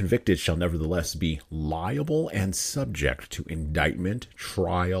party convicted shall nevertheless be liable and subject to indictment,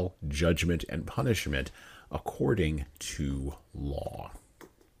 trial, judgment, and punishment according to law.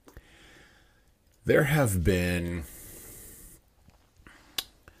 There have been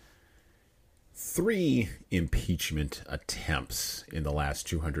 3 impeachment attempts in the last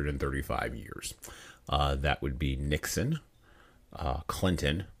 235 years. That would be Nixon,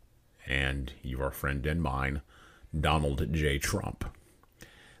 Clinton, and your friend and mine, Donald J. Trump.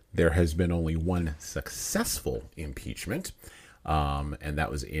 There has been only one successful impeachment, and that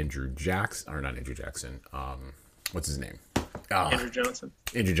was Andrew Jackson, or not Andrew Jackson, what's his name? Andrew Johnson.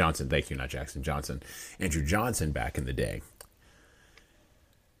 Andrew Johnson, thank you, not Jackson, Johnson. Andrew Johnson back in the day.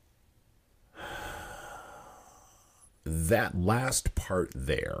 That last part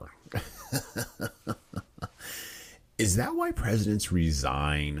there, is that why presidents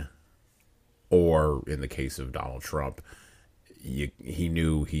resign? Or in the case of Donald Trump, he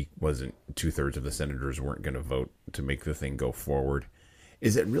knew he wasn't 2/3 of the senators weren't going to vote to make the thing go forward.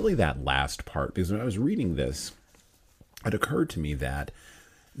 Is it really that last part? Because when I was reading this, it occurred to me that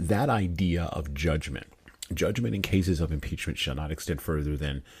that idea of judgment in cases of impeachment shall not extend further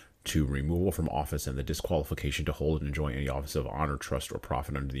than to removal from office and the disqualification to hold and enjoy any office of honor, trust, or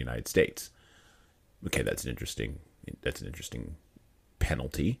profit under the United States. Okay, that's an interesting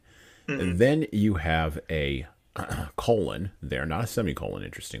penalty. Mm-hmm. And then you have a colon there, not a semicolon,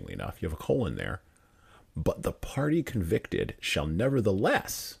 interestingly enough. You have a colon there. But the party convicted shall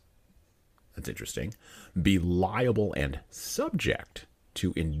nevertheless, that's interesting, be liable and subject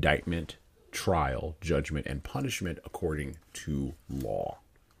to indictment, trial, judgment, and punishment according to law.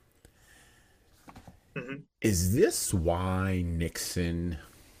 Mm-hmm. Is this why Nixon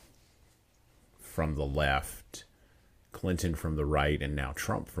from the left, Clinton from the right, and now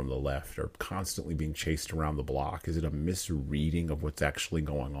Trump from the left are constantly being chased around the block? Is it a misreading of what's actually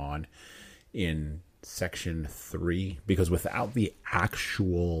going on in Section 3? Because without the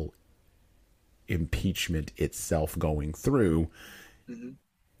actual impeachment itself going through, mm-hmm.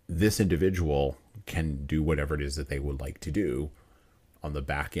 this individual can do whatever it is that they would like to do on the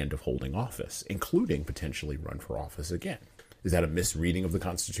back end of holding office, including potentially run for office again. Is that a misreading of the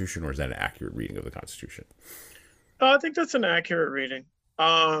Constitution, or is that an accurate reading of the Constitution? I think that's an accurate reading.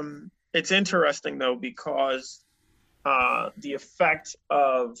 It's interesting, though, because the effect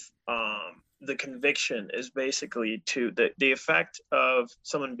of the conviction is basically the effect of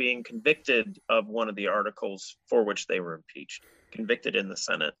someone being convicted of one of the articles for which they were impeached, convicted in the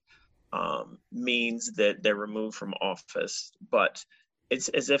Senate, means that they're removed from office. But it's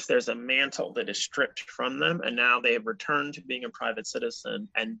as if there's a mantle that is stripped from them, and now they have returned to being a private citizen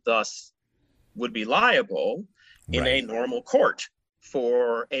and thus would be liable in a normal court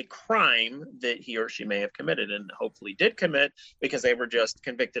for a crime that he or she may have committed and hopefully did commit, because they were just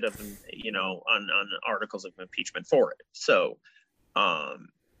convicted of, on articles of impeachment for it. So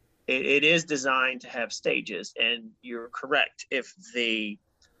it is designed to have stages, and you're correct. If the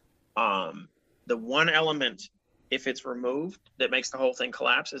one element, if it's removed, that makes the whole thing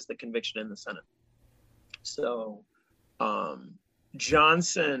collapse is the conviction in the Senate. So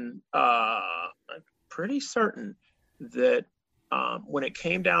Johnson, I'm pretty certain that when it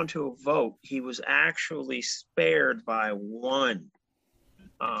came down to a vote, he was actually spared by one.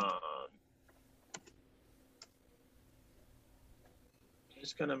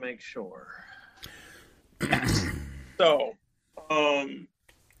 Just gonna make sure. So,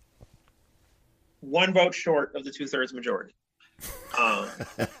 one vote short of the 2/3 majority.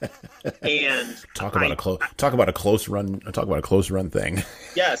 And talk about a close run thing.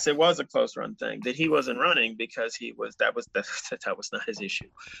 Yes, it was a close run thing that he wasn't running because that was not his issue.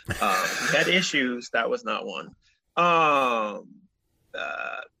 He had issues. That was not one.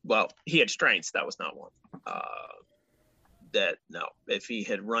 Well, he had strengths. That was not one. If he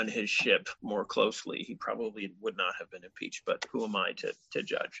had run his ship more closely, he probably would not have been impeached. But who am I to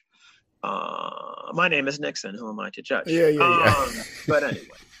judge? My name is Nixon. Who am I to judge? Yeah. But anyway,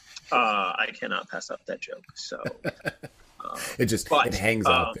 I cannot pass up that joke. So it hangs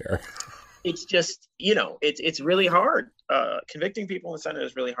out there. It's just, it's really hard. Convicting people in the Senate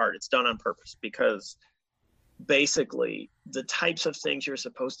is really hard. It's done on purpose because basically the types of things you're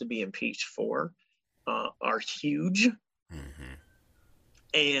supposed to be impeached for are huge.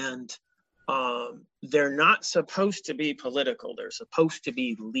 And they're not supposed to be political. They're supposed to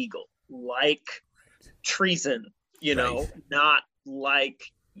be legal, like treason, not like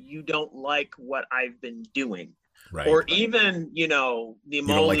you don't like what I've been doing. Right. Or even, the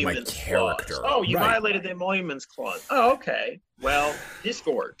emoluments clause. Oh, you violated the emoluments clause. Oh, okay. Well,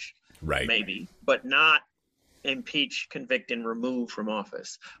 disgorge. Right. Maybe, but not impeach, convict, and remove from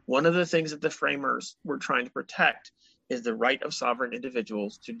office. One of the things that the framers were trying to protect is the right of sovereign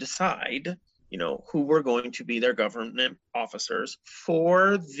individuals to decide, who were going to be their government officers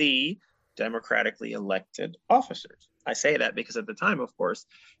for the democratically elected officers. I say that because at the time, of course,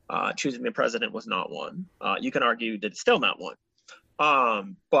 choosing the president was not one. You can argue that it's still not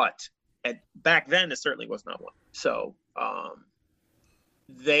one. But back then, it certainly was not one. So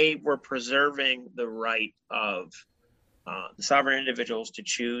they were preserving the right of the sovereign individuals to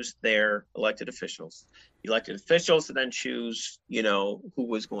choose their elected officials to then choose, who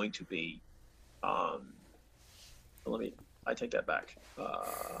was going to be. I take that back.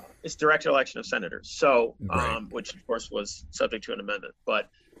 It's direct election of senators. So, which of course was subject to an amendment, but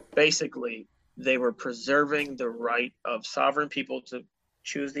basically they were preserving the right of sovereign people to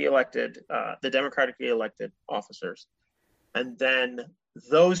choose the democratically elected officers, and then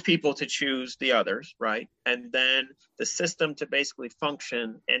those people to choose the others, right? And then the system to basically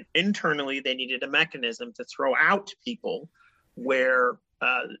function, and internally they needed a mechanism to throw out people where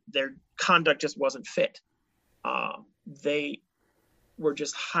their conduct just wasn't fit. They were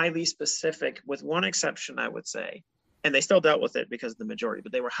just highly specific, with one exception, I would say, and they still dealt with it because of the majority,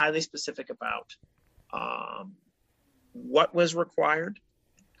 but they were highly specific about what was required,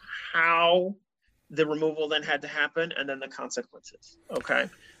 how the removal then had to happen, and then the consequences. Okay.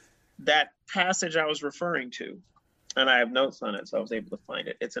 That passage I was referring to, and I have notes on it, so I was able to find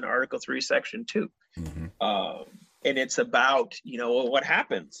it. It's in Article 3, Section 2. And it's about, what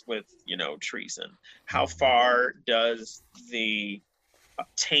happens with, treason. How far does the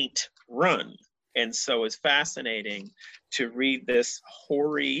taint run? And so it's fascinating to read this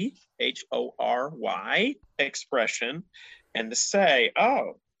hoary, Hory expression, and to say,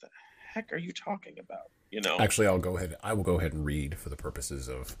 oh, the heck are you talking about? Actually, I will go ahead and read for the purposes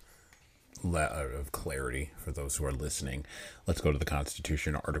of clarity for those who are listening. Let's go to the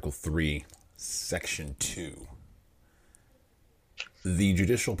Constitution, Article 3, Section 2. The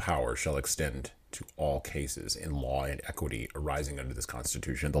judicial power shall extend to all cases in law and equity arising under this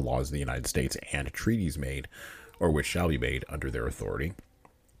Constitution, the laws of the United States, and treaties made, or which shall be made under their authority,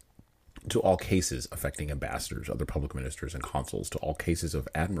 to all cases affecting ambassadors, other public ministers, and consuls, to all cases of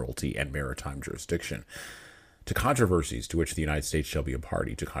admiralty and maritime jurisdiction, to controversies to which the United States shall be a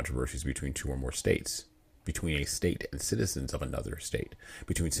party, to controversies between two or more states, between a state and citizens of another state,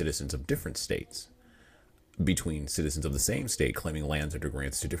 between citizens of different states, between citizens of the same state claiming lands under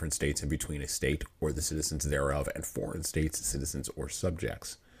grants to different states, and between a state or the citizens thereof and foreign states, citizens or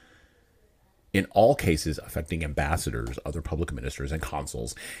subjects. In all cases affecting ambassadors, other public ministers, and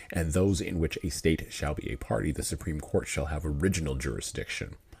consuls, and those in which a state shall be a party, the Supreme Court shall have original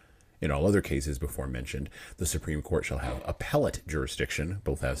jurisdiction. In all other cases before mentioned, the Supreme Court shall have appellate jurisdiction,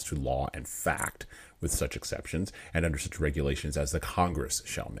 both as to law and fact, with such exceptions, and under such regulations as the Congress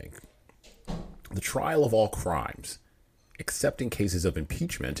shall make. The trial of all crimes, except in cases of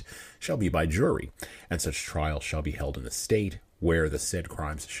impeachment, shall be by jury, and such trial shall be held in the state where the said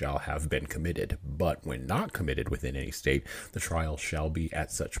crimes shall have been committed. But when not committed within any state, the trial shall be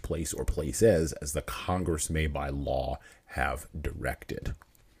at such place or places as the Congress may by law have directed.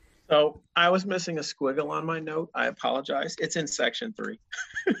 So I was missing a squiggle on my note. I apologize. It's in section 3.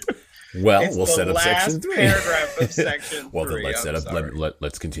 Well, It's we'll the set up section last 3. paragraph of section Well, then 3. let's I'm set up. sorry.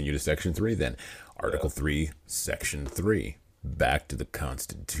 Let's continue to section 3 then. Article 3, section 3. Back to the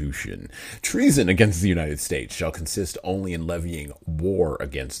Constitution. Treason against the United States shall consist only in levying war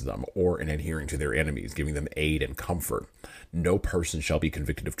against them, or in adhering to their enemies, giving them aid and comfort. No person shall be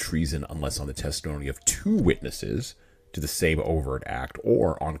convicted of treason unless on the testimony of 2 witnesses to the same overt act,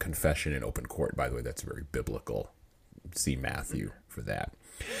 or on confession in open court. By the way, that's very biblical. See Matthew for that.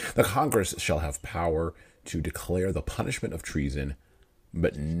 The Congress shall have power to declare the punishment of treason,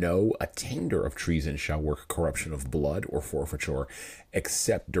 but no attainder of treason shall work corruption of blood or forfeiture,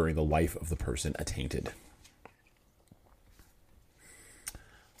 except during the life of the person attainted.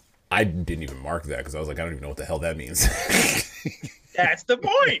 I didn't even mark that because I was like, I don't even know what the hell that means. That's the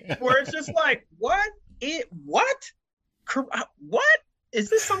point where it's just like, what? What? Is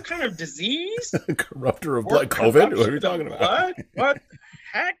this some kind of disease? Corrupter of Or blood. COVID? What are corruption we talking of about? blood? What the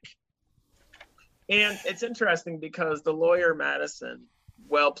heck? And it's interesting because the lawyer Madison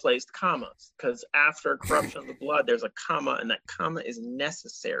well-placed commas, because after corruption of the blood, there's a comma, and that comma is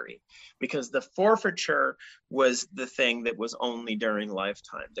necessary because the forfeiture was the thing that was only during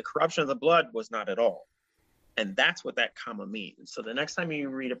lifetime. The corruption of the blood was not at all. And that's what that comma means. So the next time you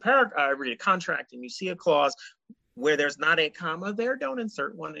read read a contract and you see a clause where there's not a comma there, don't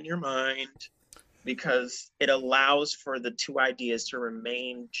insert one in your mind, because it allows for the 2 ideas to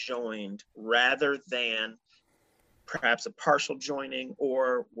remain joined rather than perhaps a partial joining,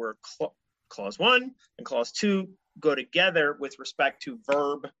 or where clause 1 and clause 2 go together with respect to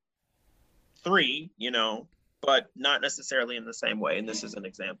verb 3, but not necessarily in the same way. And this is an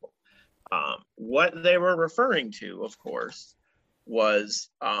example. What they were referring to, of course, was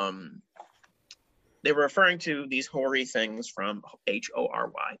they were referring to these hoary things from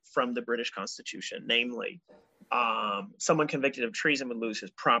HORY, from the British Constitution, namely, someone convicted of treason would lose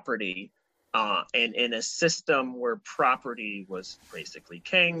his property. And in a system where property was basically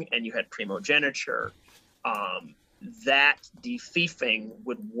king and you had primogeniture, that defiefing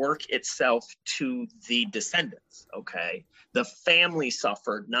would work itself to the descendants, okay? The family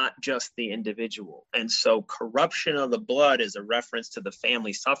suffered, not just the individual. And so corruption of the blood is a reference to the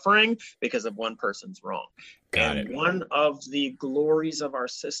family suffering because of one person's wrong. Got and it. One of the glories of our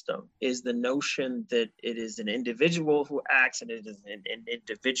system is the notion that it is an individual who acts, and it is an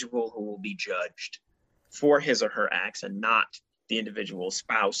individual who will be judged for his or her acts, and not the individual's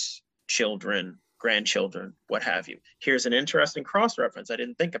spouse, children, grandchildren, what have you. Here's an interesting cross-reference I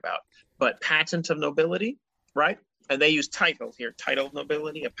didn't think about, but patent of nobility, right? And they use title here, title of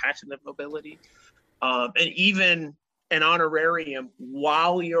nobility, a patent of nobility, and even an honorarium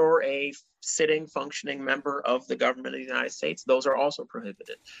while you're a sitting, functioning member of the government of the United States. Those are also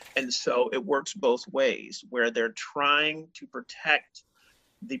prohibited. And so it works both ways, where they're trying to protect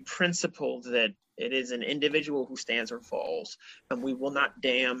the principle that it is an individual who stands or falls, and we will not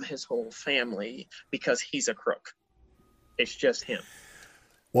damn his whole family because he's a crook. It's just him.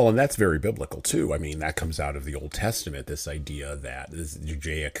 Well, and that's very biblical too. I mean, that comes out of the Old Testament, this idea that this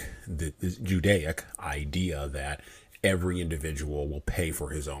Judaic idea that every individual will pay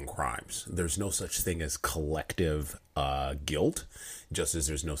for his own crimes. There's no such thing as collective guilt, just as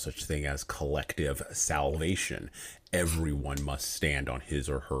there's no such thing as collective salvation. Everyone must stand on his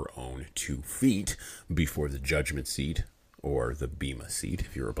or her own 2 feet before the judgment seat, or the Bema seat,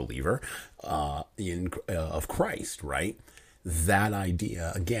 if you're a believer, of Christ, right? That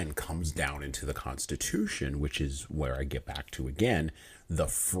idea, again, comes down into the Constitution, which is where I get back to, again, the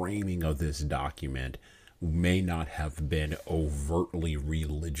framing of this document may not have been overtly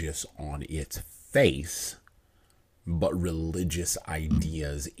religious on its face, but religious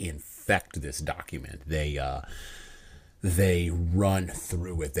ideas infect this document. They run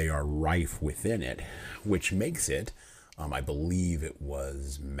through it. They are rife within it, which makes it, I believe it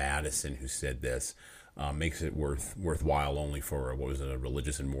was Madison who said this, makes it worthwhile only for, what was it,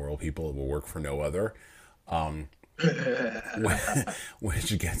 religious and moral people. It will work for no other.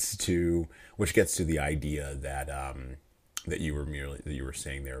 which gets to the idea that that you were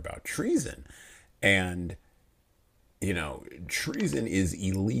saying there about treason. And treason is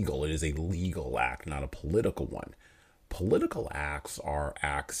illegal. It is a legal act, not a political one. Political acts are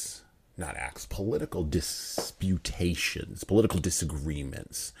acts, not acts, political disputations, political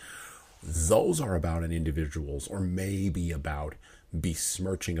disagreements. Those are about an individual's, or maybe about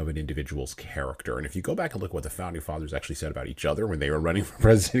besmirching of an individual's character. And if you go back and look what the founding fathers actually said about each other when they were running for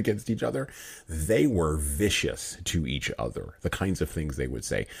president against each other, they were vicious to each other, the kinds of things they would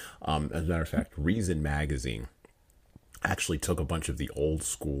say. As a matter of fact, Reason magazine actually took a bunch of the old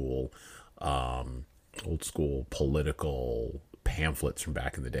school political pamphlets from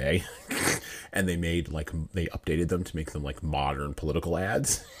back in the day and they updated them to make them like modern political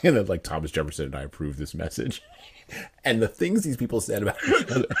ads. And then like Thomas Jefferson and I approve this message. And the things these people said about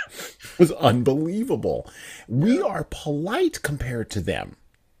each other was unbelievable. We are polite compared to them.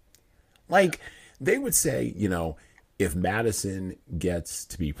 Like they would say, if Madison gets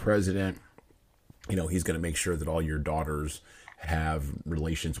to be president, he's going to make sure that all your daughters have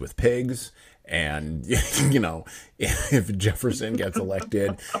relations with pigs. And, if Jefferson gets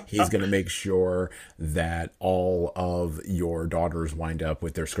elected, he's going to make sure that all of your daughters wind up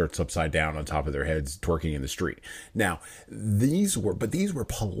with their skirts upside down on top of their heads, twerking in the street. Now, these were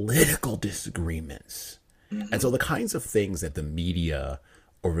political disagreements. Mm-hmm. And so the kinds of things that the media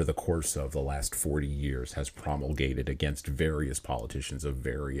over the course of the last 40 years has promulgated against various politicians of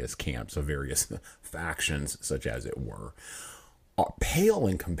various camps, of various factions, such as it were, are pale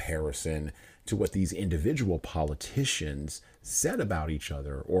in comparison to what these individual politicians said about each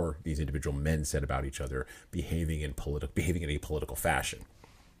other, or these individual men said about each other, behaving in a political fashion.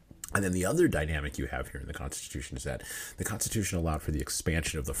 And then the other dynamic you have here in the Constitution is that the Constitution allowed for the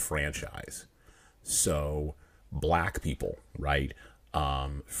expansion of the franchise. So black people, right,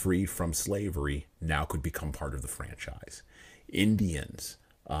 freed from slavery, now could become part of the franchise. Indians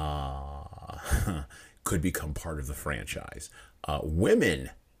could become part of the franchise.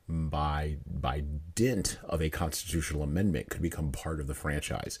 Women, by dint of a constitutional amendment, could become part of the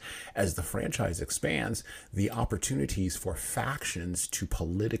franchise. As the franchise expands, the opportunities for factions to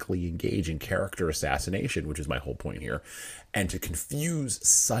politically engage in character assassination, which is my whole point here, and to confuse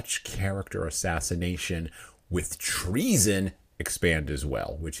such character assassination with treason expand as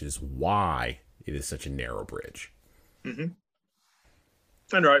well, which is why it is such a narrow bridge. Mm-hmm.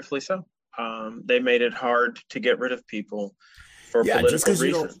 And rightfully so. They made it hard to get rid of people for political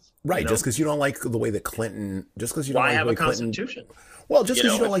reasons. Right, just because you don't like the way that Clinton, just because you don't why like have the way a constitution? Well, just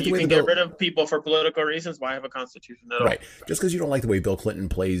because you don't like the way you can get rid of people for political reasons, why have a constitution at all? Right, just because you don't like the way Bill Clinton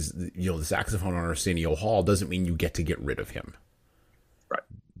plays, the saxophone on Arsenio Hall doesn't mean you get to get rid of him. Right.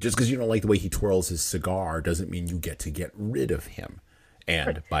 Just because you don't like the way he twirls his cigar doesn't mean you get to get rid of him. And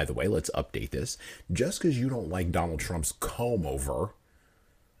right. By the way, let's update this. Just because you don't like Donald Trump's comb over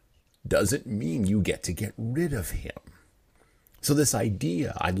doesn't mean you get to get rid of him. So this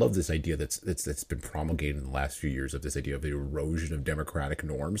idea, I love this idea that's been promulgated in the last few years, of this idea of the erosion of democratic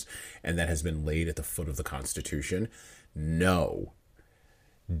norms, and that has been laid at the foot of the Constitution. No.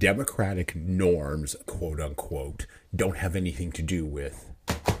 Democratic norms, quote unquote, don't have anything to do with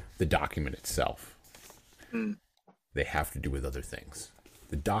the document itself. Mm. They have to do with other things.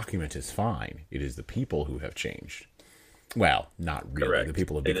 The document is fine. It is the people who have changed. Well, not really. Correct. The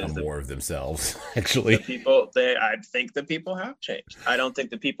people have become more of themselves, actually. I think the people have changed. I don't think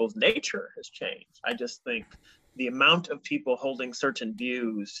the people's nature has changed. I just think the amount of people holding certain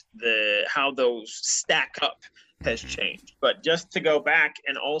views, how those stack up has changed. But just to go back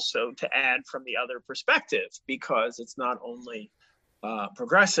and also to add from the other perspective, because it's not only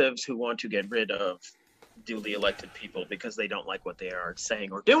progressives who want to get rid of duly elected people because they don't like what they are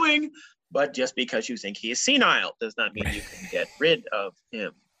saying or doing, but just because you think he is senile does not mean you can get rid of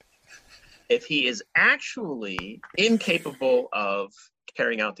him. If he is actually incapable of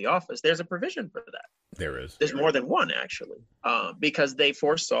carrying out the office, there's a provision for that. There's more than one, actually, because they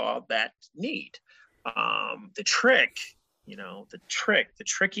foresaw that need. The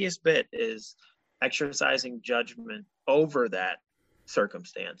trickiest bit is exercising judgment over that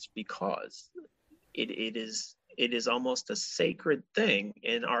circumstance, because it is almost a sacred thing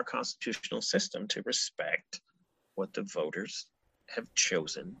in our constitutional system to respect what the voters have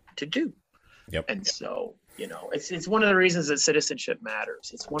chosen to do. Yep. And so, it's one of the reasons that citizenship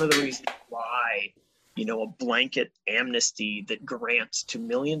matters. It's one of the reasons why, a blanket amnesty that grants to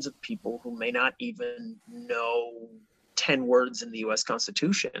millions of people who may not even know 10 words in the U.S.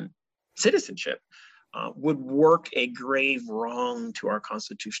 Constitution citizenship would work a grave wrong to our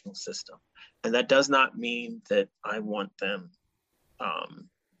constitutional system. And that does not mean that I want them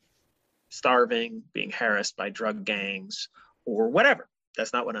starving, being harassed by drug gangs, or whatever.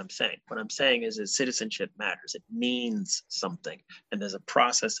 That's not what I'm saying. What I'm saying is that citizenship matters. It means something. And there's a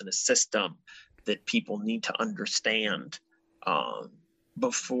process and a system that people need to understand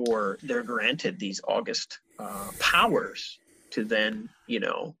before they're granted these august powers to then,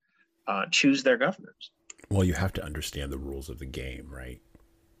 choose their governors. Well, you have to understand the rules of the game, right?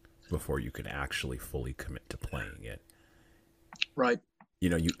 Before you can actually fully commit to playing it. Right.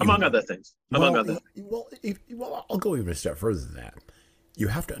 Among other things. Well, I'll go even a step further than that. You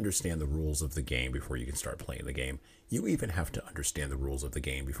have to understand the rules of the game before you can start playing the game. You even have to understand the rules of the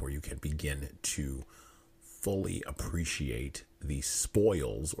game before you can begin to fully appreciate the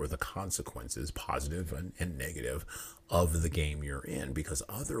spoils or the consequences, positive and negative, of the game you're in. Because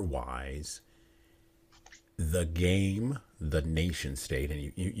otherwise, the game, the nation state,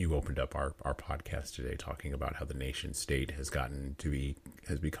 and you opened up our podcast today talking about how the nation state has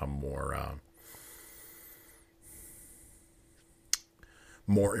become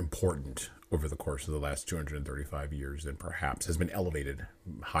more important over the course of the last 235 years than perhaps has been elevated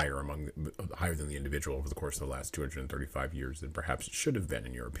higher than the individual over the course of the last 235 years than perhaps it should have been,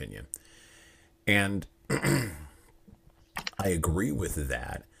 in your opinion. And I agree with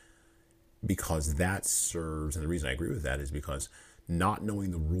that, because that serves, and the reason I agree with that is because not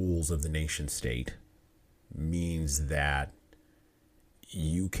knowing the rules of the nation state means that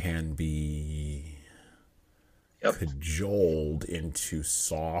you can be cajoled into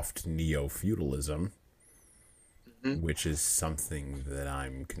soft neo-feudalism, which is something that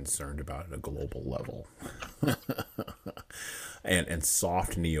I'm concerned about at a global level. and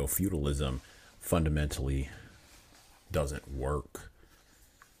soft neo-feudalism fundamentally doesn't work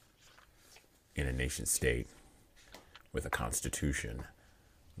in a nation state with a constitution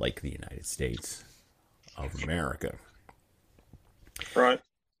like the United States of America. Right.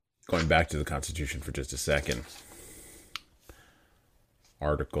 Going back to the Constitution for just a second.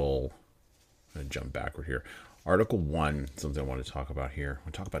 I'm going to jump backward here. Article 1, something I want to talk about here. I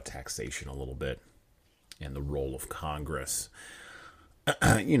want to talk about taxation a little bit and the role of Congress.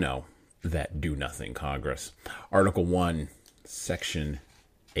 That do-nothing Congress. Article 1, Section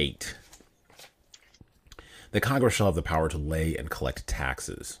 8. The Congress shall have the power to lay and collect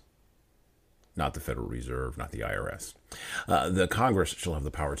taxes. Not the Federal Reserve, not the IRS. The Congress shall have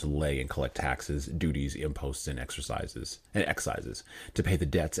the power to lay and collect taxes, duties, imposts, and excises, to pay the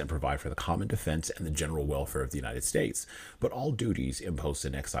debts and provide for the common defense and the general welfare of the United States. But all duties, imposts,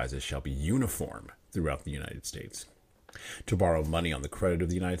 and excises shall be uniform throughout the United States. To borrow money on the credit of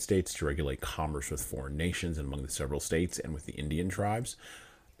the United States, to regulate commerce with foreign nations and among the several states and with the Indian tribes.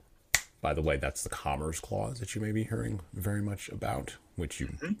 By the way, that's the Commerce Clause that you may be hearing very much about, which you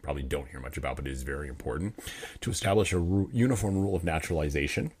probably don't hear much about, but it is very important. To establish a uniform rule of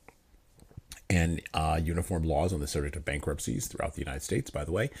naturalization and uniform laws on the subject of bankruptcies throughout the United States, by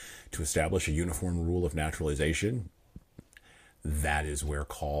the way. To establish a uniform rule of naturalization, that is where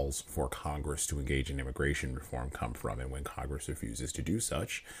calls for Congress to engage in immigration reform come from. And when Congress refuses to do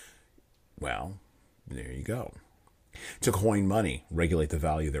such, well, there you go. To coin money, regulate the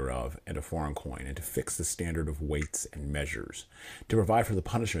value thereof, and a foreign coin, and to fix the standard of weights and measures. To provide for the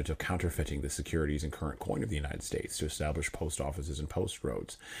punishment of counterfeiting the securities and current coin of the United States. To establish post offices and post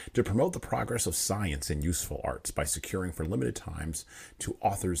roads. To promote the progress of science and useful arts by securing for limited times to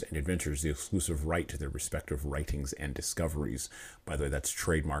authors and inventors the exclusive right to their respective writings and discoveries. By the way, that's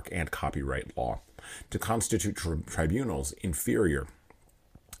trademark and copyright law. To constitute tribunals inferior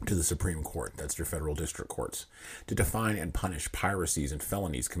to the Supreme Court, that's your federal district courts, to define and punish piracies and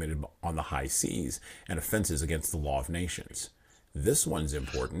felonies committed on the high seas and offenses against the law of nations. This one's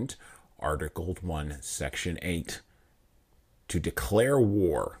important. Article 1, Section 8. To declare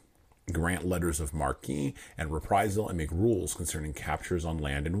war, grant letters of marque and reprisal, and make rules concerning captures on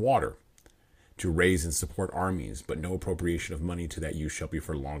land and water. To raise and support armies, but no appropriation of money to that use shall be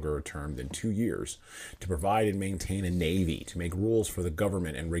for longer a term than 2 years. To provide and maintain a navy, to make rules for the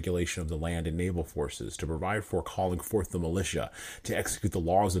government and regulation of the land and naval forces, to provide for calling forth the militia, to execute the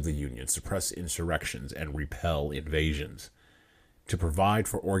laws of the Union, suppress insurrections, and repel invasions. To provide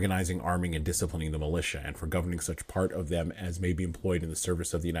for organizing, arming, and disciplining the militia, and for governing such part of them as may be employed in the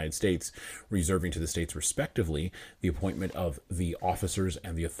service of the United States, reserving to the states respectively the appointment of the officers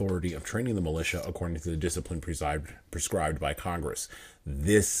and the authority of training the militia according to the discipline prescribed by Congress.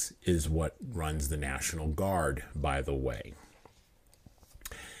 This is what runs the National Guard, by the way.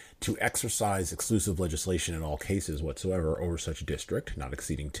 to exercise exclusive legislation in all cases whatsoever over such district, not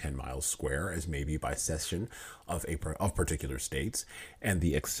exceeding 10 miles square, as may be by cession of particular states, and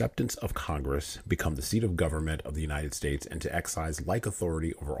the acceptance of Congress become the seat of government of the United States, and to exercise like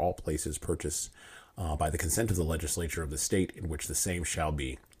authority over all places purchased by the consent of the legislature of the state in which the same shall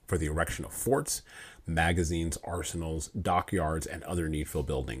be, for the erection of forts, magazines, arsenals, dockyards, and other needful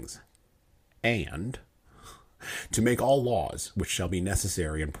buildings, and to make all laws which shall be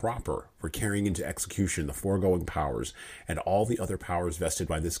necessary and proper for carrying into execution the foregoing powers and all the other powers vested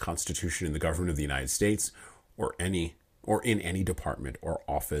by this Constitution in the government of the United States, or in any department or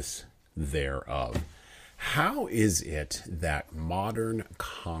office thereof. How is it that modern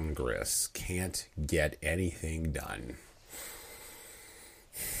Congress can't get anything done?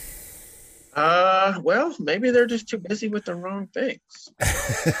 Well, maybe they're just too busy with the wrong things.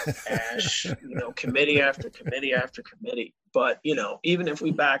 Ash, committee after committee after committee. But, even if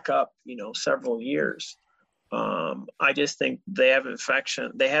we back up, several years, I just think they haven't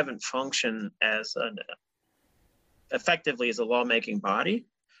functioned as effectively as a lawmaking body,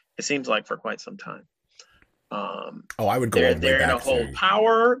 it seems like, for quite some time. I would go they're all the way there back to hold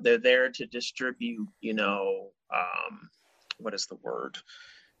power. They're there to distribute, what is the word?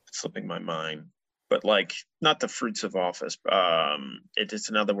 It's slipping my mind, but not the fruits of office. It's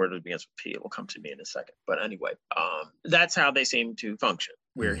another word that begins with P. It will come to me in a second. But anyway, that's how they seem to function.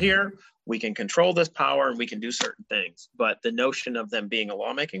 We're here, we can control this power, and we can do certain things. But the notion of them being a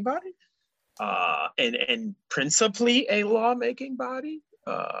lawmaking body, and principally a lawmaking body,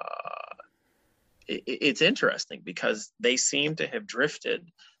 it's interesting because they seem to have drifted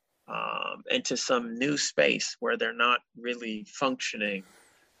into some new space where they're not really functioning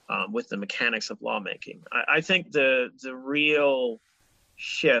with the mechanics of lawmaking. I think the real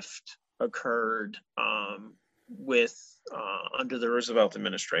shift occurred under the Roosevelt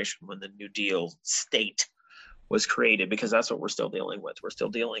administration when the New Deal state was created, because that's what we're still dealing with. We're still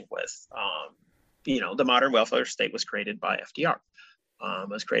dealing with, the modern welfare state was created by FDR. It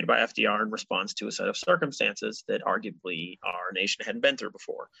was created by FDR in response to a set of circumstances that arguably our nation hadn't been through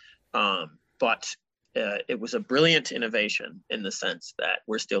before. But it was a brilliant innovation in the sense that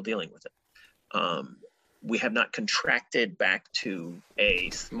we're still dealing with it. We have not contracted back to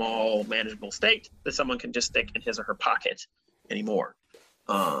a small manageable state that someone can just stick in his or her pocket anymore.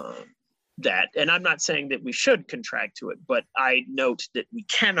 And I'm not saying that we should contract to it, but I note that we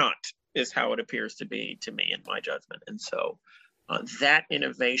cannot, is how it appears to be to me, in my judgment. And so that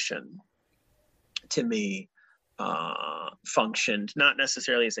innovation, to me, functioned not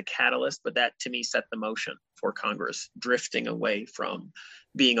necessarily as a catalyst, but that to me set the motion for Congress drifting away from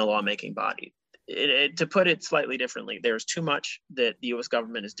being a lawmaking body. To put it slightly differently, there's too much that the U.S.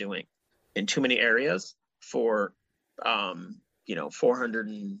 government is doing in too many areas for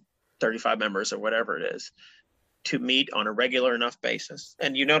 435 members or whatever it is to meet on a regular enough basis.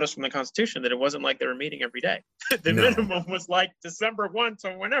 And you notice from the Constitution that it wasn't like they were meeting every day. The minimum was like December 1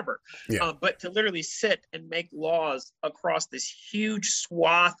 to whenever. Yeah. But to literally sit and make laws across this huge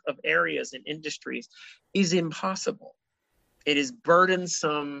swath of areas and industries is impossible. It is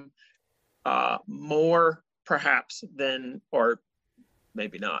burdensome, more perhaps than, or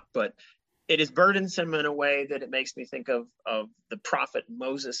maybe not, but it is burdensome in a way that it makes me think of the prophet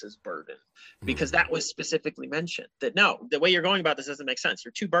Moses' burden, because that was specifically mentioned that no, the way you're going about this doesn't make sense.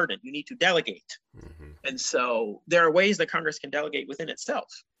 You're too burdened. You need to delegate. And so there are ways that Congress can delegate within itself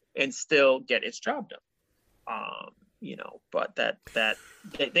and still get its job done. But that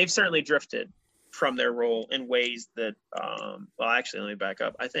they've certainly drifted from their role in ways that, let me back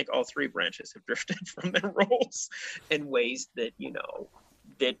up. I think all three branches have drifted from their roles in ways that,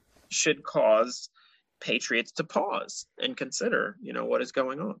 that should cause patriots to pause and consider, what is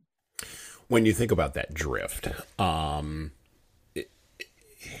going on. When you think about that drift,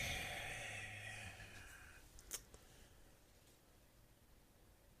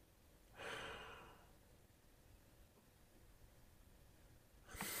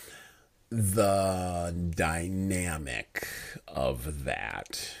 the dynamic of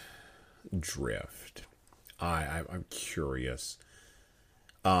that drift, I'm curious.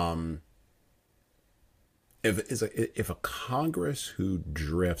 If a Congress who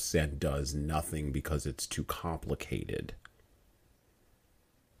drifts and does nothing because it's too complicated,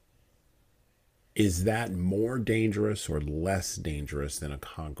 is that more dangerous or less dangerous than a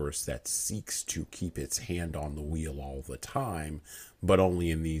Congress that seeks to keep its hand on the wheel all the time, but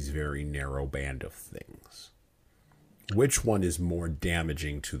only in these very narrow band of things? Which one is more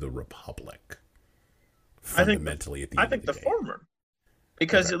damaging to the Republic? Fundamentally, I think the former.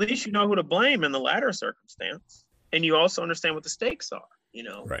 Because at least you know who to blame in the latter circumstance. And you also understand what the stakes are.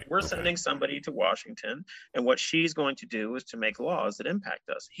 Right. We're Okay. sending somebody to Washington, and what she's going to do is to make laws that impact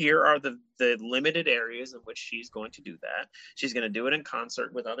us. Here are the limited areas in which she's going to do that. She's going to do it in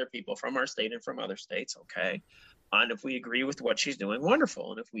concert with other people from our state and from other states. Okay. And if we agree with what she's doing,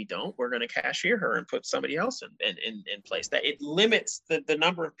 wonderful. And if we don't, we're going to cashier her and put somebody else in place. That it limits the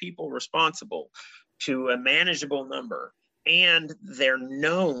number of people responsible to a manageable number, and they're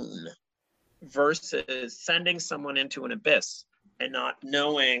known, versus sending someone into an abyss and not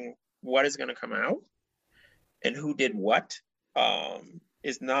knowing what is going to come out and who did what.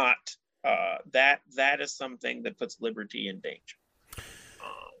 Is not that is something that puts liberty in danger.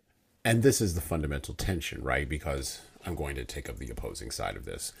 And this is the fundamental tension, right? Because I'm going to take up the opposing side of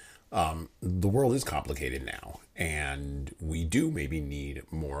this. The world is complicated now, and we do maybe need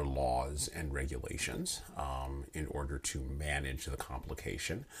more laws and regulations in order to manage the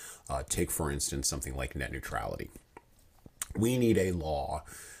complication. Take, for instance, something like net neutrality. We need a law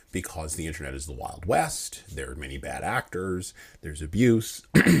because the internet is the Wild West. There are many bad actors. There's abuse.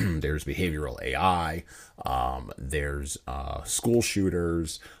 There's behavioral AI. There's school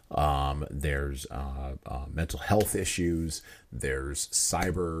shooters. There's mental health issues. There's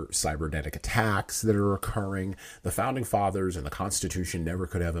cybernetic attacks that are occurring. The founding fathers and the Constitution never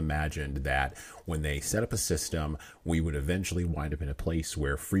could have imagined that when they set up a system, we would eventually wind up in a place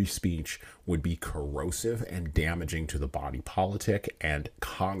where free speech would be corrosive and damaging to the body politic, and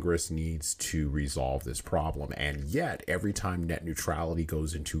Congress needs to resolve this problem. And yet, every time net neutrality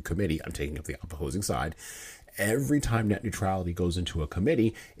goes into committee, I'm taking up the opposing side, every time net neutrality goes into a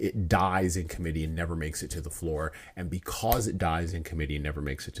committee, it dies in committee and never makes it to the floor. And because it dies in committee and never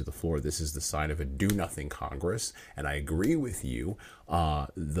makes it to the floor, this is the sign of a do-nothing Congress. And I agree with you.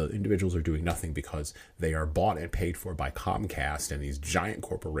 The individuals are doing nothing because they are bought and paid for by Comcast and these giant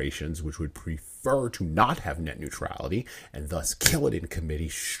corporations, which would prefer to not have net neutrality and thus kill it in committee,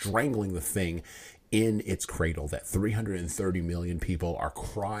 strangling the thing in its cradle that 330 million people are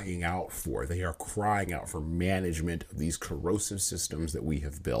crying out for. They are crying out for management of these corrosive systems that we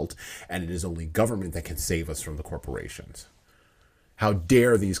have built, and it is only government that can save us from the corporations. How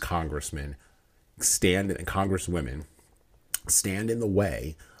dare these congressmen and congresswomen stand in the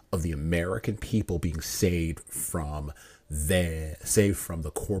way of the American people being saved from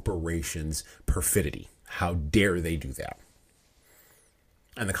the corporations' perfidy? How dare they do that?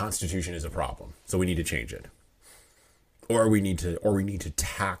 And the Constitution is a problem, so we need to change it, or we need to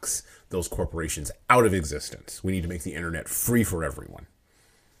tax those corporations out of existence. We need to make the internet free for everyone,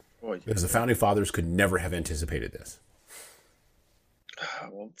 because the founding fathers could never have anticipated this.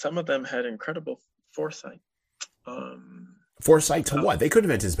 Well, some of them had incredible foresight. Foresight to what? They couldn't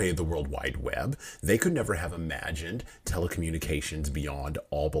have anticipated the World Wide Web. They could never have imagined telecommunications beyond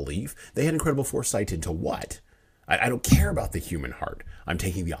all belief. They had incredible foresight into what? I don't care about the human heart. I'm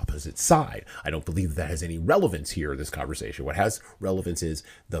taking the opposite side. I don't believe that has any relevance here in this conversation. What has relevance is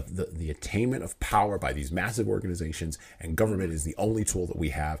the attainment of power by these massive organizations, and government is the only tool that we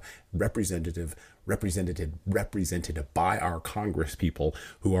have represented by our Congress people,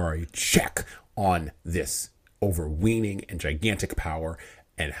 who are a check on this overweening and gigantic power.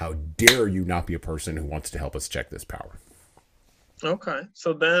 And how dare you not be a person who wants to help us check this power? Okay,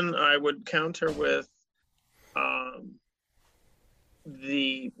 so then I would counter with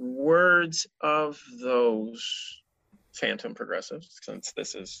the words of those phantom progressives, since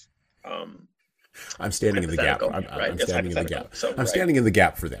this is I'm standing in the gap. I'm standing in the gap. So, I'm standing in the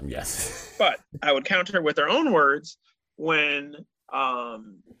gap for them, yes. But I would counter with their own words when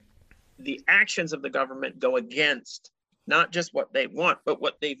the actions of the government go against not just what they want, but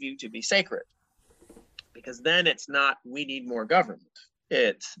what they view to be sacred. Because then it's not, we need more government.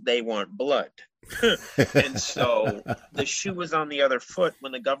 It's, they want blood. And so the shoe is on the other foot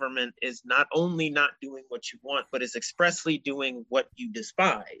when the government is not only not doing what you want, but is expressly doing what you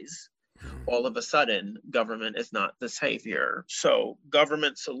despise. All of a sudden, government is not the savior. So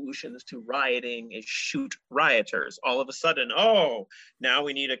government solutions to rioting is shoot rioters. All of a sudden, oh, now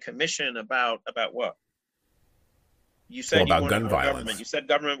we need a commission about what? You said about gun violence. You said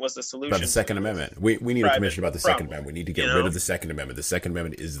government was the solution. About the Second Amendment. We need a commission about the Second Amendment. We need to get rid of the Second Amendment. The Second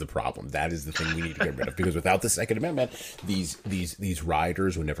Amendment is the problem. That is the thing we need to get rid of. Because without the Second Amendment, these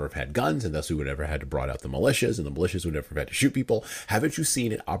rioters would never have had guns, and thus we would never have had to brought out the militias, and the militias would never have had to shoot people. Haven't you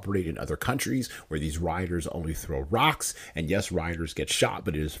seen it operate in other countries where these rioters only throw rocks? And yes, rioters get shot,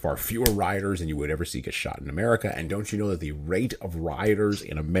 but it is far fewer rioters than you would ever see get shot in America. And don't you know that the rate of rioters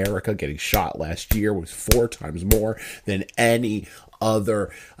in America getting shot last year was 4 times more than any other,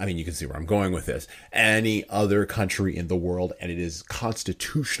 I mean, you can see where I'm going with this, any other country in the world, and it is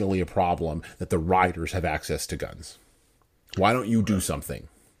constitutionally a problem that the rioters have access to guns. Why don't you do something?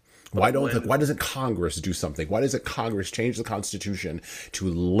 Why doesn't Congress do something? Why doesn't Congress change the Constitution to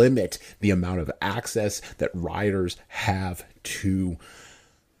limit the amount of access that rioters have to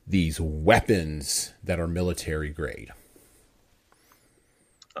these weapons that are military grade?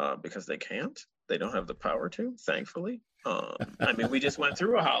 Because they can't. They don't have the power to, thankfully. I mean, we just went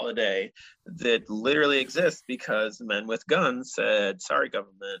through a holiday that literally exists because men with guns said, "Sorry,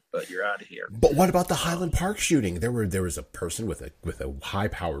 government, but you're out of here." But what about the Highland Park shooting? There was a person with a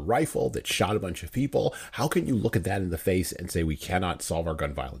high-powered rifle that shot a bunch of people. How can you look at that in the face and say we cannot solve our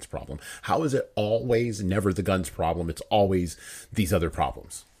gun violence problem? How is it always never the guns problem? It's always these other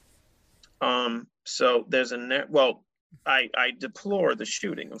problems. So there's I deplore the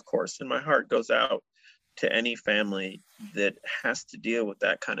shooting, of course, and my heart goes out to any family that has to deal with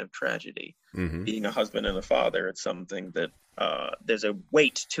that kind of tragedy. Mm-hmm. Being a husband and a father, it's something that there's a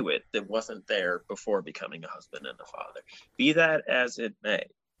weight to it that wasn't there before becoming a husband and a father. Be that as it may,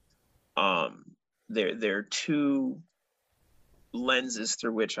 there are two lenses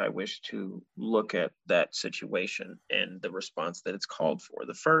through which I wish to look at that situation and the response that it's called for.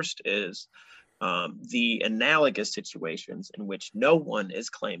 The first is the analogous situations in which no one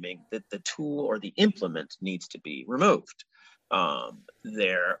is claiming that the tool or the implement needs to be removed.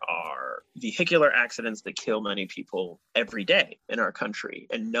 There are vehicular accidents that kill many people every day in our country,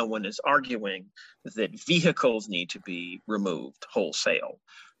 and no one is arguing that vehicles need to be removed wholesale.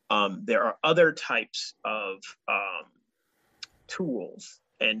 There are other types of tools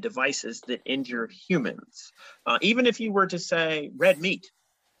and devices that injure humans. Even if you were to say red meat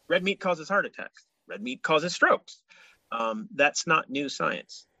causes heart attacks. Red meat causes strokes. That's not new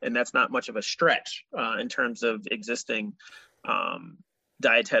science, and that's not much of a stretch in terms of existing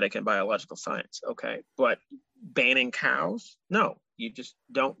dietetic and biological science. Okay, but banning cows? No, you just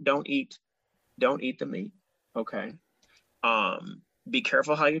don't eat the meat. Okay. Be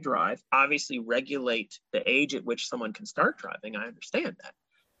careful how you drive. Obviously, regulate the age at which someone can start driving. I understand that,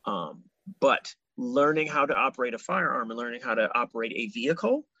 but learning how to operate a firearm and learning how to operate a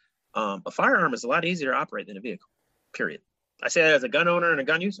vehicle. A firearm is a lot easier to operate than a vehicle, period. I say that as a gun owner and a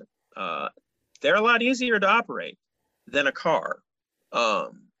gun user. They're a lot easier to operate than a car.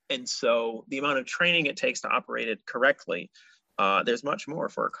 And so the amount of training it takes to operate it correctly, there's much more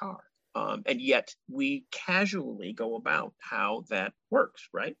for a car. And yet we casually go about how that works,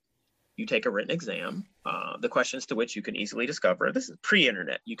 right? You take a written exam, the questions to which you can easily discover. This is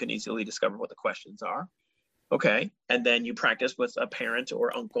pre-internet. You can easily discover what the questions are. Okay, and then you practice with a parent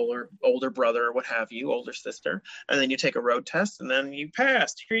or uncle or older brother or what have you, older sister, and then you take a road test and then you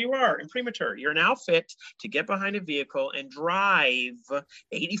passed. Here you are, imprimatur. You're now fit to get behind a vehicle and drive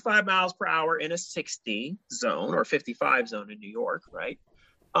 85 miles per hour in a 60 zone or 55 zone in New York, right?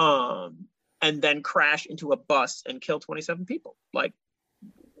 And then crash into a bus and kill 27 people. Like,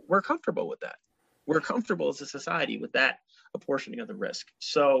 we're comfortable with that. We're comfortable as a society with that apportioning of the risk.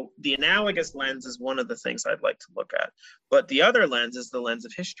 So the analogous lens is one of the things I'd like to look at. But the other lens is the lens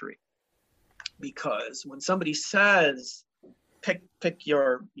of history. Because when somebody says, pick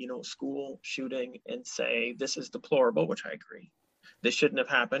your school shooting and say, this is deplorable, which I agree. This shouldn't have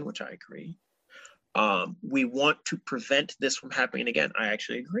happened, which I agree. We want to prevent this from happening again. I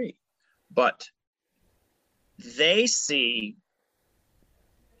actually agree. But they see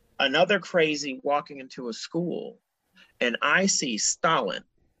another crazy walking into a school, and I see Stalin,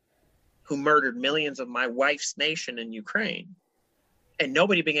 who murdered millions of my wife's nation in Ukraine, and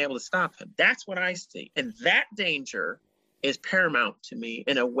nobody being able to stop him. That's what I see. And that danger is paramount to me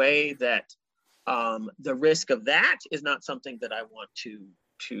in a way that the risk of that is not something that I want to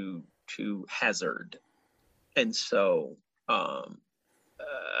hazard. And so a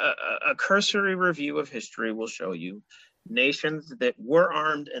cursory review of history will show you nations that were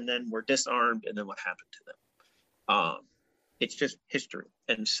armed and then were disarmed, and then what happened to them. It's just history.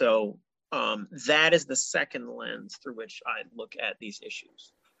 And so that is the second lens through which I look at these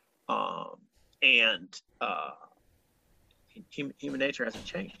issues. Human nature hasn't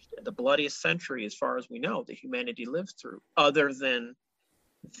changed. The bloodiest century, as far as we know, that humanity lived through, other than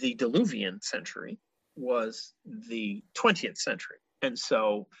the Diluvian century, was the 20th century. And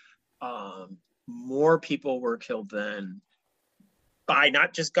so more people were killed then by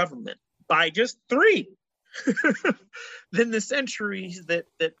not just government, by just three than the centuries that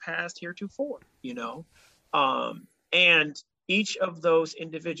passed heretofore, and each of those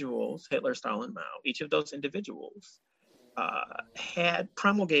individuals, Hitler, Stalin, Mao, each of those individuals had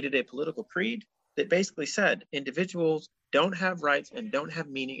promulgated a political creed that basically said individuals don't have rights and don't have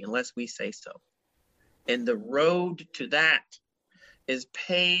meaning unless we say so. And the road to that is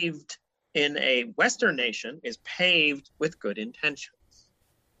paved in a Western nation is paved with good intentions,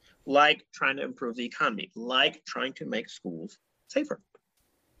 like trying to improve the economy, like trying to make schools safer.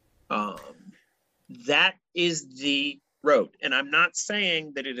 That is the road. And I'm not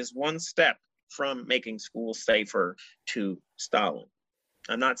saying that it is one step from making schools safer to Stalin.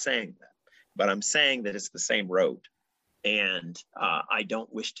 I'm not saying that, but I'm saying that it's the same road. And I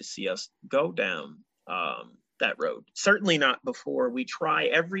don't wish to see us go down that road. Certainly not before we try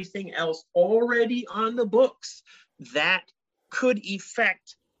everything else already on the books that could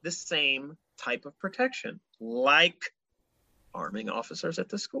effect the same type of protection, like arming officers at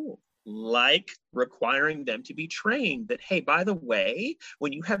the school, like requiring them to be trained that, hey, by the way,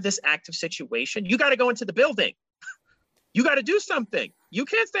 when you have this active situation, you got to go into the building. You got to do something. You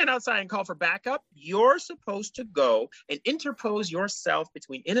can't stand outside and call for backup. You're supposed to go and interpose yourself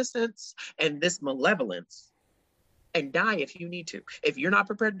between innocence and this malevolence and die if you need to. If you're not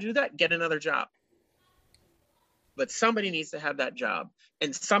prepared to do that, get another job. But somebody needs to have that job,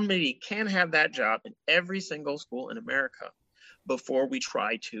 and somebody can have that job in every single school in America before we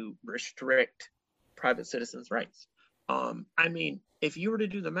try to restrict private citizens' rights. I mean, if you were to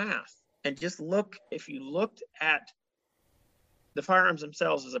do the math and just look, if you looked at the firearms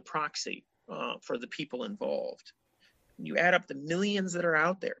themselves as a proxy for the people involved, you add up the millions that are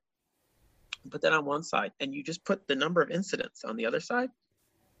out there, put that on one side, and you just put the number of incidents on the other side,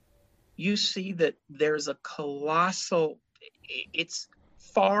 you see that there's a colossal, it's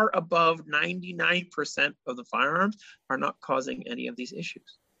far above 99% of the firearms are not causing any of these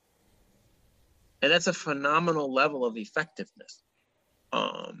issues. And that's a phenomenal level of effectiveness.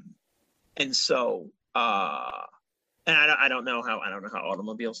 And so, and I don't know how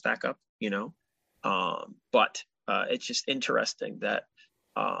automobiles stack up, but it's just interesting that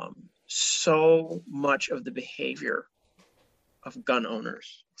so much of the behavior of gun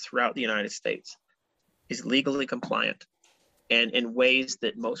owners throughout the United States is legally compliant and in ways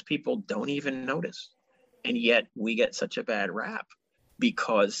that most people don't even notice. And yet we get such a bad rap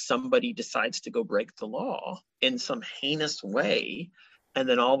because somebody decides to go break the law in some heinous way. And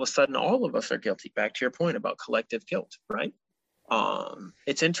then all of a sudden, all of us are guilty. Back to your point about collective guilt, right?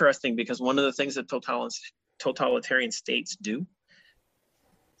 It's interesting because one of the things that totalitarian states do,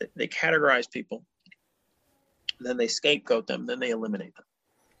 they categorize people, then they scapegoat them, then they eliminate them.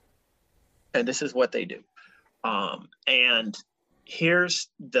 And this is what they do. And here's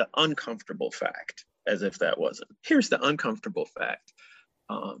the uncomfortable fact, as if that wasn't. Here's the uncomfortable fact.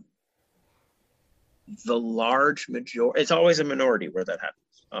 The large majority, it's always a minority where that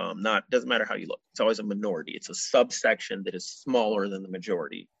happens. Doesn't matter how you look, it's always a minority. It's a subsection that is smaller than the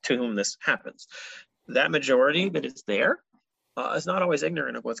majority to whom this happens. That majority that is there is not always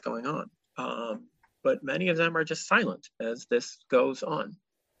ignorant of what's going on. But many of them are just silent as this goes on.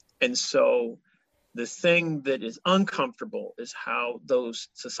 And so the thing that is uncomfortable is how those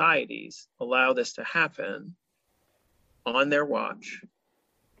societies allow this to happen on their watch.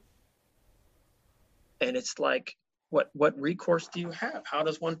 And it's like, what recourse do you have? How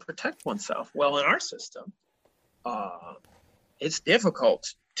does one protect oneself? Well, in our system, it's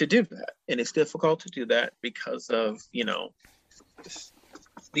difficult to do that. And it's difficult to do that because of,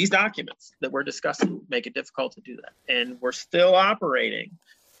 these documents that we're discussing make it difficult to do that. And we're still operating,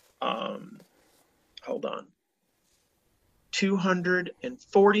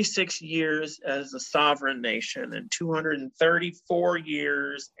 246 years as a sovereign nation and 234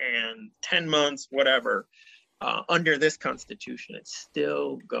 years and 10 months, whatever, under this constitution. It's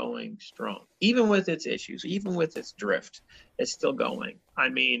still going strong. Even with its issues, even with its drift, it's still going. I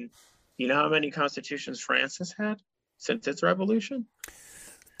mean, you know how many constitutions France has had since its revolution?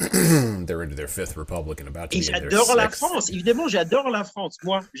 They're into their fifth republic and about to be in their sixth. J'adore la France. Évidemment, j'adore la France.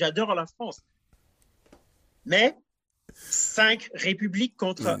 Moi, j'adore la France. Mais 5 républiques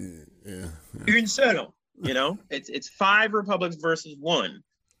contre une seule. It's 5 republics versus 1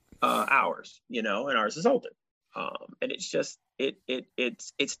 ours. And ours is older. And it's just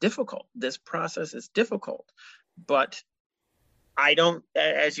it's difficult. This process is difficult, but I don't,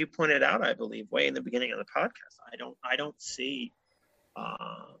 as you pointed out, I believe way in the beginning of the podcast, I don't see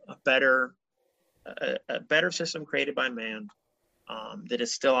a better system created by man that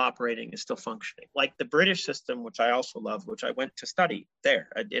is still operating, is still functioning. Like the British system, which I also love, which I went to study there.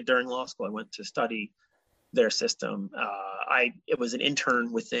 I did during law school. I went to study their system. It was an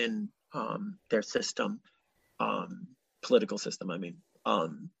intern within their system, political system. I mean,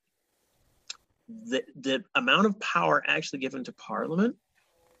 the amount of power actually given to Parliament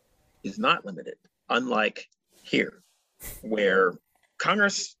is not limited, unlike here, where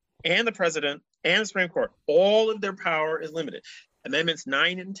Congress and the president and the Supreme Court, all of their power is limited. Amendments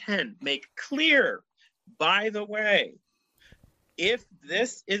 9 and 10 make clear, by the way, if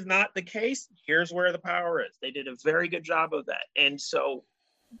this is not the case, here's where the power is. They did a very good job of that. And so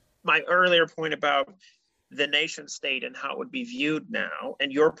my earlier point about the nation state and how it would be viewed now,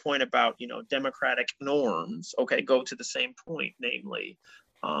 and your point about, democratic norms, okay, go to the same point, namely,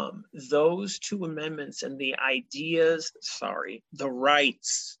 those two amendments and the ideas, the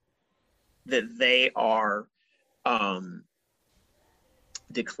rights that they are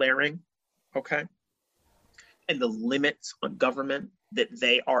declaring, okay, and the limits on government that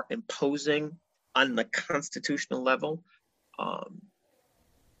they are imposing on the constitutional level,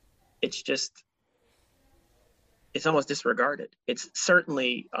 it's almost disregarded. It's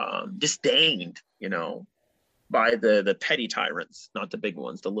certainly disdained, by the petty tyrants, not the big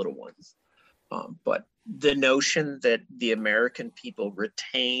ones, the little ones. But the notion that the American people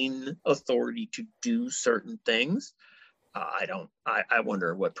retain authority to do certain things, I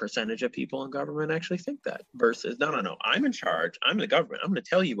wonder what percentage of people in government actually think that, versus no, I'm in charge, I'm the government, I'm going to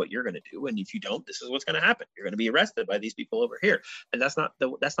tell you what you're going to do, and if you don't, this is what's going to happen. You're going to be arrested by these people over here. And that's not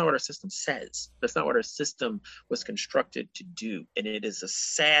what our system says. That's not what our system was constructed to do. And it is a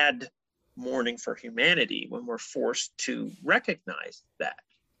sad morning for humanity when we're forced to recognize that,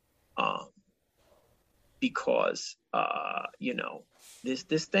 because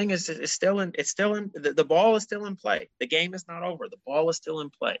this thing is still in the ball is still in play. The game is not over. The ball is still in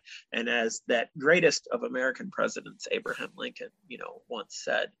play. And as that greatest of American presidents, Abraham Lincoln, once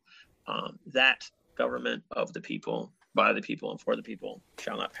said, that government of the people, by the people, and for the people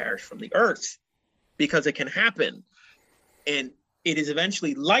shall not perish from the earth, because it can happen. And it is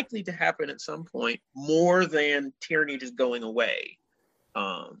eventually likely to happen at some point, more than tyranny just going away.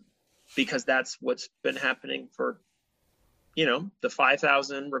 Because that's what's been happening for, the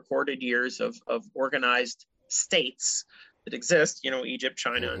 5,000 recorded years of organized states that exist, Egypt,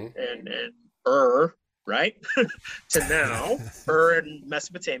 China, and right? To now, and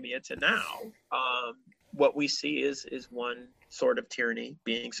Mesopotamia to now, what we see is one sort of tyranny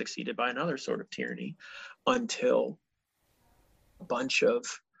being succeeded by another sort of tyranny, until a bunch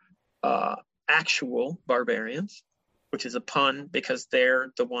of actual barbarians, which is a pun because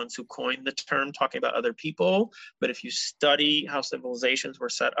they're the ones who coined the term, talking about other people. But if you study how civilizations were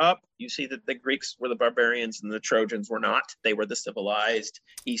set up, you see that the Greeks were the barbarians and the Trojans were not. They were the civilized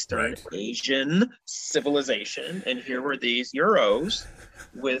Eastern Asian civilization. And here were these Euros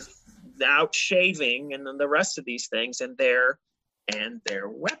without shaving and then the rest of these things and their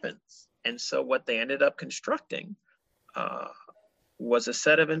weapons. And so what they ended up constructing was a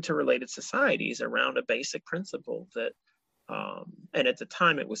set of interrelated societies around a basic principle that, and at the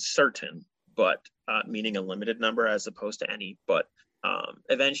time it was certain, but meaning a limited number as opposed to any, but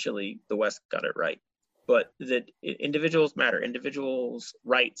eventually the West got it right. But that individuals matter, individuals'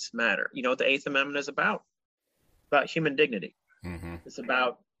 rights matter. You know what the Eighth Amendment is about? About human dignity. Mm-hmm. It's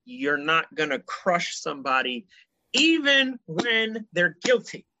about, you're not going to crush somebody even when they're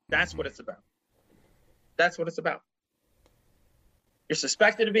guilty. That's what it's about. That's what it's about. You're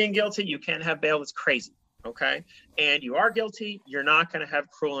suspected of being guilty, you can't have bail. It's crazy, okay? And you are guilty, you're not going to have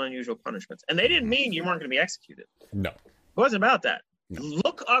cruel and unusual punishments. And they didn't mean you weren't going to be executed. No. It wasn't about that. No.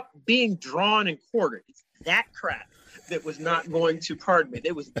 Look up being drawn and quartered. It's that crap that was not going to pardon me.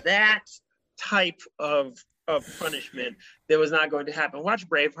 It was that type of punishment that was not going to happen. Watch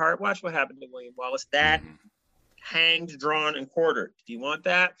Braveheart. Watch what happened to William Wallace. That hanged, drawn, and quartered. Do you want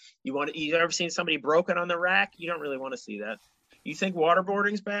that? You ever seen somebody broken on the rack? You don't really want to see that. You think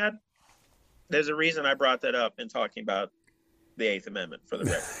waterboarding's bad? There's a reason I brought that up in talking about the Eighth Amendment, for the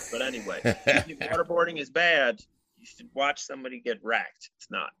record. But anyway, if you think waterboarding is bad, you should watch somebody get racked. It's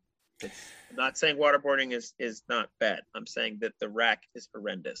not. I'm not saying waterboarding is not bad. I'm saying that the rack is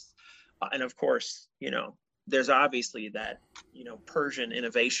horrendous. And of course, there's obviously that, Persian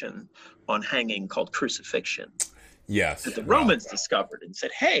innovation on hanging called crucifixion. Yes. That the Romans discovered and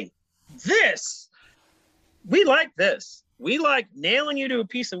said, hey, we like this. We like nailing you to a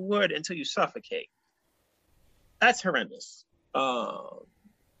piece of wood until you suffocate. That's horrendous.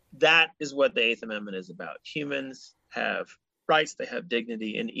 That is what the Eighth Amendment is about. Humans have rights, they have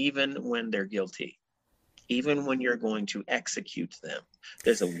dignity, and even when they're guilty, even when you're going to execute them,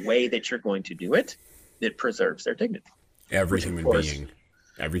 there's a way that you're going to do it that preserves their dignity. Every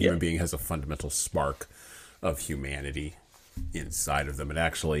human being has a fundamental spark of humanity inside of them. And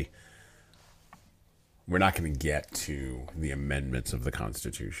actually, we're not going to get to the amendments of the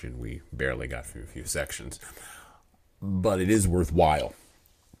Constitution. We barely got through a few sections. But it is worthwhile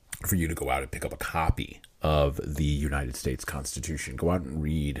for you to go out and pick up a copy of the United States Constitution. Go out and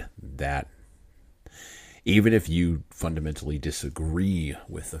read that. Even if you fundamentally disagree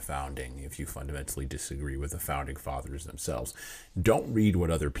with the founding, if you fundamentally disagree with the founding fathers themselves, don't read what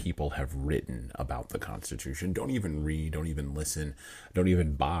other people have written about the Constitution. Don't even read, don't even listen, don't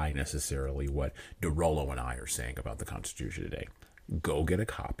even buy necessarily what DeRollo and I are saying about the Constitution today. Go get a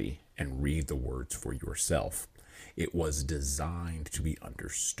copy and read the words for yourself. It was designed to be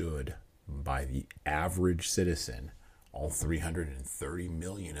understood by the average citizen, all 330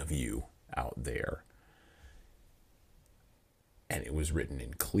 million of you out there. And it was written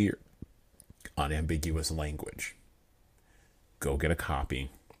in clear, unambiguous language. Go get a copy,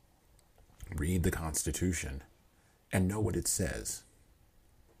 read the Constitution, and know what it says.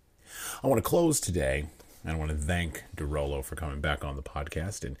 I want to close today, and I want to thank DeRollo for coming back on the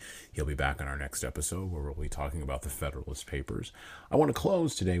podcast, and he'll be back on our next episode where we'll be talking about the Federalist Papers. I want to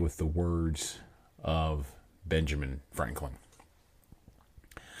close today with the words of Benjamin Franklin.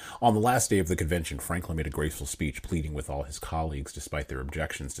 On the last day of the convention, Franklin made a graceful speech pleading with all his colleagues, despite their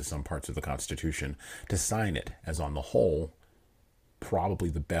objections to some parts of the Constitution, to sign it as, on the whole, probably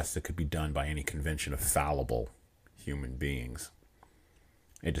the best that could be done by any convention of fallible human beings.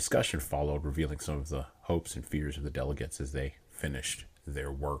 A discussion followed, revealing some of the hopes and fears of the delegates as they finished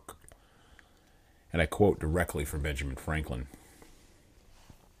their work. And I quote directly from Benjamin Franklin.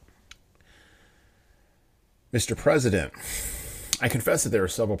 Mr. President, I confess that there are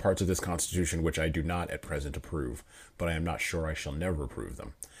several parts of this Constitution which I do not at present approve, but I am not sure I shall never approve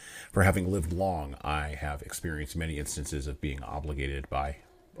them. For having lived long, I have experienced many instances of being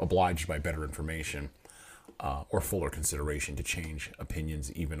obliged by better information or fuller consideration to change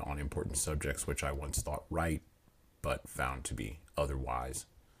opinions even on important subjects which I once thought right, but found to be otherwise.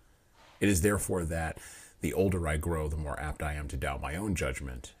 It is therefore that the older I grow, the more apt I am to doubt my own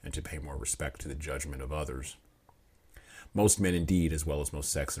judgment and to pay more respect to the judgment of others. Most men, indeed, as well as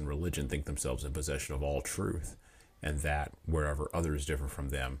most sects and religion, think themselves in possession of all truth, and that, wherever others differ from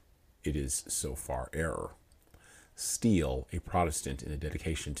them, it is so far error. Steele, a Protestant, in a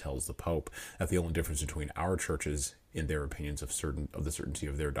dedication tells the Pope that the only difference between our churches in their opinions of the certainty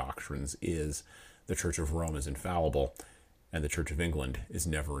of their doctrines is the Church of Rome is infallible, and the Church of England is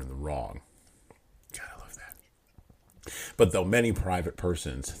never in the wrong. God, I love that. But though many private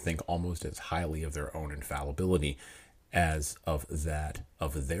persons think almost as highly of their own infallibility as of that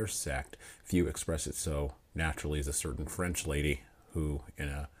of their sect, few express it so naturally as a certain French lady who, in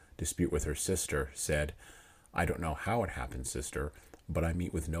a dispute with her sister, said, "I don't know how it happened, sister, but I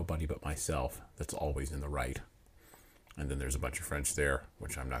meet with nobody but myself that's always in the right." And then there's a bunch of French there,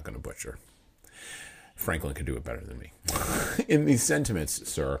 which I'm not going to butcher. Franklin could do it better than me. In these sentiments,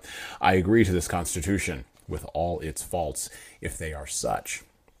 sir, I agree to this Constitution with all its faults, if they are such,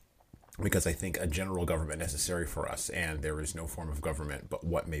 because I think a general government necessary for us, and there is no form of government but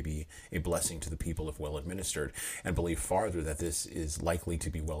what may be a blessing to the people if well administered, and believe farther that this is likely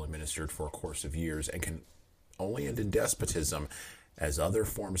to be well administered for a course of years, and can only end in despotism, as other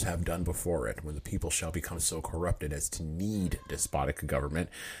forms have done before it, when the people shall become so corrupted as to need despotic government,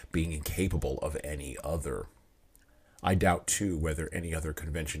 being incapable of any other. I doubt, too, whether any other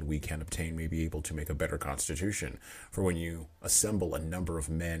convention we can obtain may be able to make a better constitution, for when you assemble a number of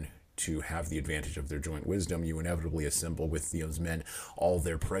men to have the advantage of their joint wisdom, you inevitably assemble with those men all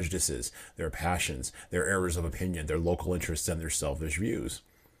their prejudices, their passions, their errors of opinion, their local interests, and their selfish views.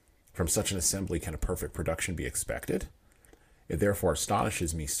 From such an assembly can a perfect production be expected? It therefore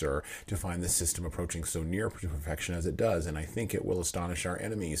astonishes me, sir, to find this system approaching so near to perfection as it does, and I think it will astonish our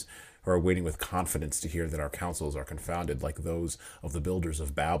enemies, who are waiting with confidence to hear that our counsels are confounded like those of the builders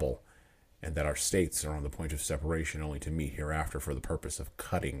of Babel, and that our states are on the point of separation only to meet hereafter for the purpose of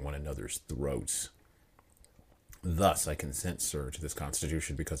cutting one another's throats. Thus I consent, sir, to this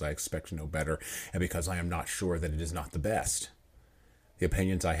Constitution, because I expect no better, and because I am not sure that it is not the best. The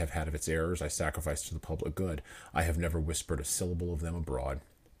opinions I have had of its errors I sacrifice to the public good. I have never whispered a syllable of them abroad.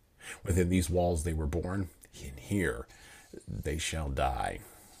 Within these walls they were born, and here they shall die.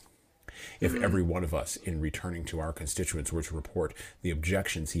 If every one of us, in returning to our constituents, were to report the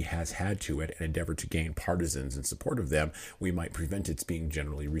objections he has had to it and endeavor to gain partisans in support of them, we might prevent its being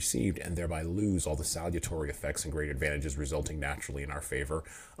generally received, and thereby lose all the salutary effects and great advantages resulting naturally in our favor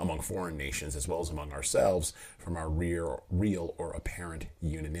among foreign nations as well as among ourselves from our real or apparent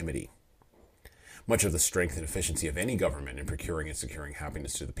unanimity. Much of the strength and efficiency of any government in procuring and securing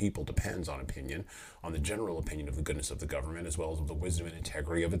happiness to the people depends on the general opinion of the goodness of the government, as well as of the wisdom and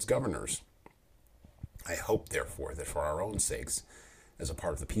integrity of its governors. I hope, therefore, that for our own sakes, as a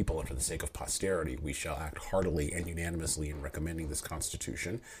part of the people and for the sake of posterity, we shall act heartily and unanimously in recommending this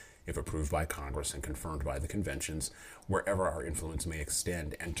Constitution, if approved by Congress and confirmed by the conventions, wherever our influence may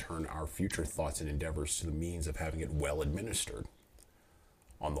extend, and turn our future thoughts and endeavors to the means of having it well administered.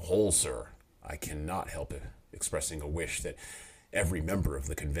 On the whole, sir, I cannot help expressing a wish that every member of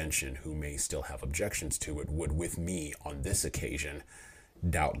the convention who may still have objections to it would, with me on this occasion,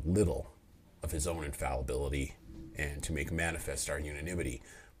 doubt little of his own infallibility, and to make manifest our unanimity,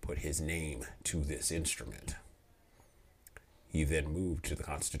 put his name to this instrument. He then moved that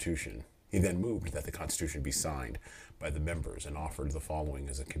the Constitution be signed by the members and offered the following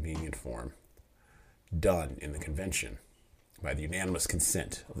as a convenient form. Done in the convention by the unanimous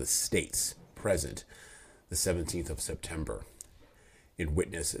consent of the states present the 17th of September. In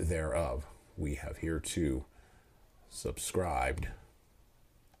witness thereof, we have hereto subscribed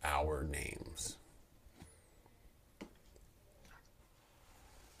our names.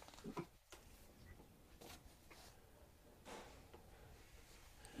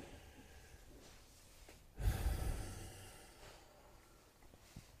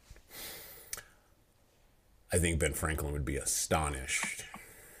 I think Ben Franklin would be astonished.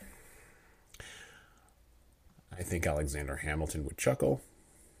 I think Alexander Hamilton would chuckle.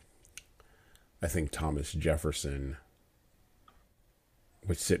 I think Thomas Jefferson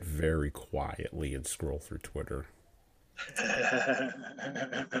would sit very quietly and scroll through Twitter. I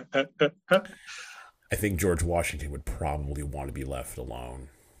think George Washington would probably want to be left alone.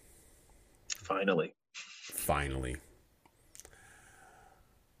 Finally.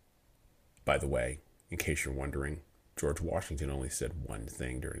 By the way, in case you're wondering, George Washington only said one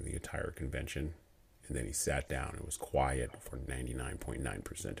thing during the entire convention, and then he sat down and was quiet for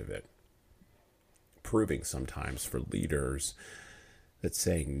 99.9% of it. Proving sometimes for leaders that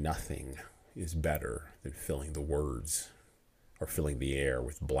saying nothing is better than filling the words or filling the air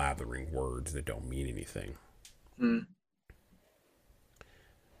with blathering words that don't mean anything.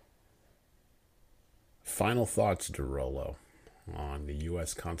 Final thoughts, DeRollo, on the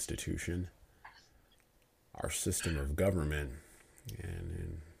U.S. Constitution, our system of government,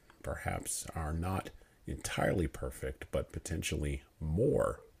 and perhaps our not entirely perfect, but potentially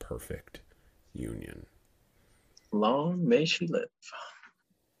more perfect union. Long may she live.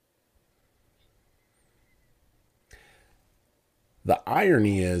 The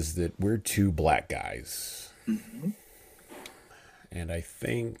irony is that we're two black guys. Mm-hmm. And I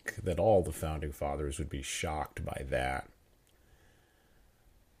think that all the founding fathers would be shocked by that.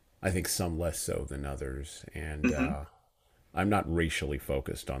 I think some less so than others. And I'm not racially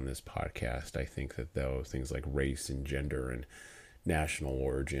focused on this podcast. I think that those things like race and gender and national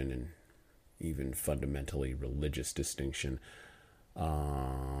origin and even fundamentally religious distinction,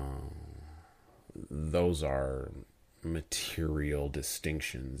 those are material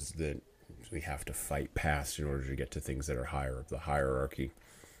distinctions that we have to fight past in order to get to things that are higher up the hierarchy,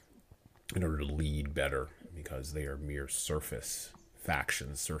 in order to lead better, because they are mere surface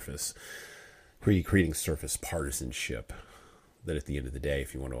factions, creating surface partisanship that at the end of the day,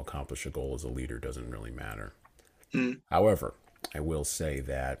 if you want to accomplish a goal as a leader, doesn't really matter. However, I will say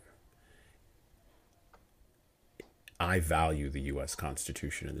that I value the U.S.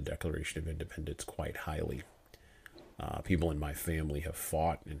 Constitution and the Declaration of Independence quite highly. People in my family have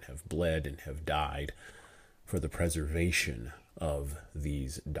fought and have bled and have died for the preservation of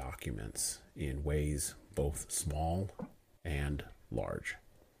these documents in ways both small and large.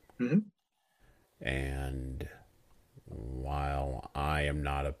 And while I am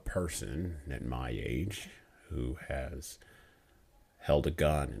not a person at my age who has held a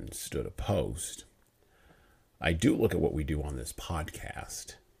gun and stood a post, I do look at what we do on this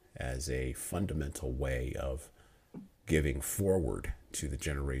podcast as a fundamental way of giving forward to the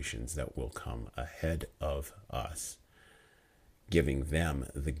generations that will come ahead of us, giving them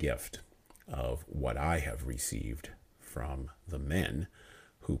the gift of what I have received from the men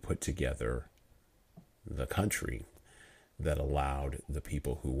who put together the country that allowed the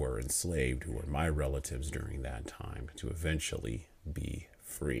people who were enslaved, who were my relatives during that time, to eventually be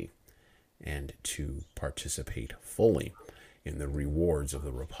free and to participate fully in the rewards of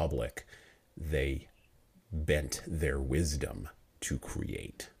the republic they bent their wisdom to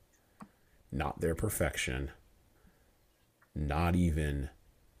create. Not their perfection, not even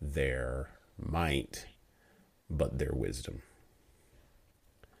their might, but their wisdom.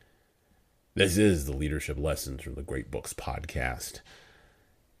 This is the Leadership Lessons from the Great Books podcast.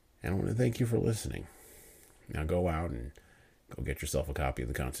 And I want to thank you for listening. Now go out and go get yourself a copy of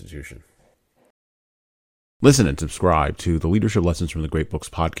the Constitution. Listen and subscribe to the Leadership Lessons from the Great Books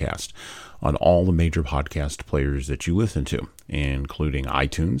podcast on all the major podcast players that you listen to, including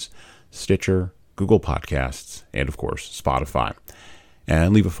iTunes, Stitcher, Google Podcasts, and of course, Spotify.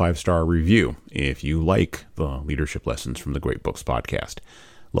 and leave a 5-star review if you like the Leadership Lessons from the Great Books podcast.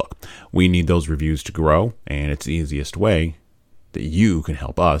 Look, we need those reviews to grow, and it's the easiest way that you can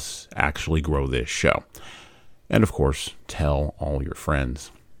help us actually grow this show. And of course, tell all your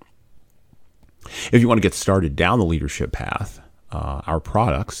friends. If you want to get started down the leadership path, our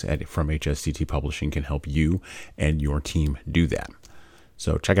products from HSCT Publishing can help you and your team do that.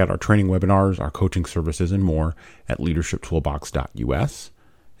 So check out our training webinars, our coaching services, and more at leadershiptoolbox.us.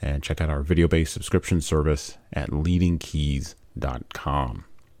 And check out our video-based subscription service at leadingkeys.com.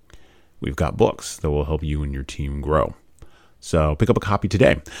 We've got books that will help you and your team grow. So pick up a copy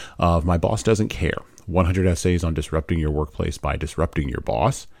today of My Boss Doesn't Care, 100 Essays on Disrupting Your Workplace by Disrupting Your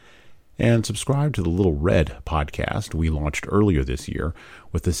Boss. And subscribe to the Little Red podcast we launched earlier this year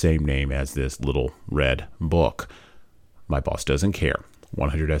with the same name as this Little Red book. My Boss Doesn't Care,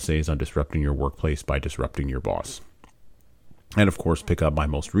 100 Essays on Disrupting Your Workplace by Disrupting Your Boss. And of course, pick up my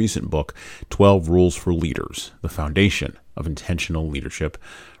most recent book, 12 Rules for Leaders, the Foundation of Intentional Leadership,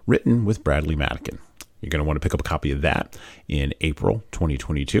 written with Bradley Madigan. You're going to want to pick up a copy of that in April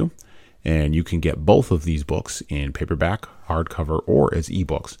 2022. And you can get both of these books in paperback, hardcover, or as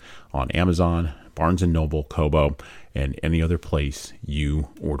ebooks on Amazon, Barnes & Noble, Kobo, and any other place you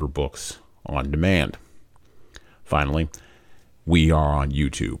order books on demand. Finally, we are on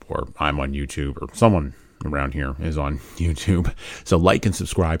YouTube, or I'm on YouTube, or someone around here is on YouTube. So like and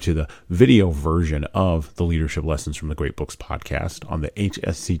subscribe to the video version of the Leadership Lessons from the Great Books podcast on the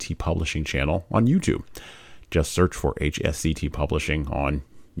HSCT Publishing channel on YouTube. Just search for HSCT Publishing on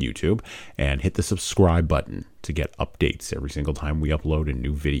YouTube and hit the subscribe button to get updates every single time we upload a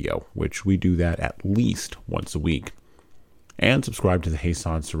new video, which we do that at least once a week. And subscribe to the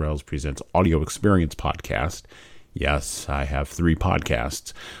Hasan Sorrells Presents Audio Experience podcast. Yes, I have 3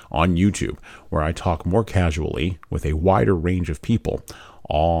 podcasts on YouTube where I talk more casually with a wider range of people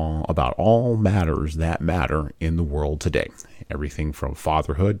about all matters that matter in the world today. Everything from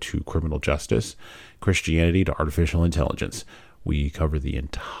fatherhood to criminal justice, Christianity to artificial intelligence. We cover the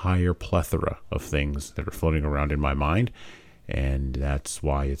entire plethora of things that are floating around in my mind, and that's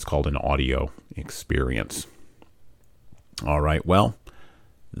why it's called an audio experience. All right, well,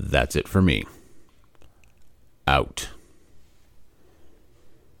 that's it for me. Out.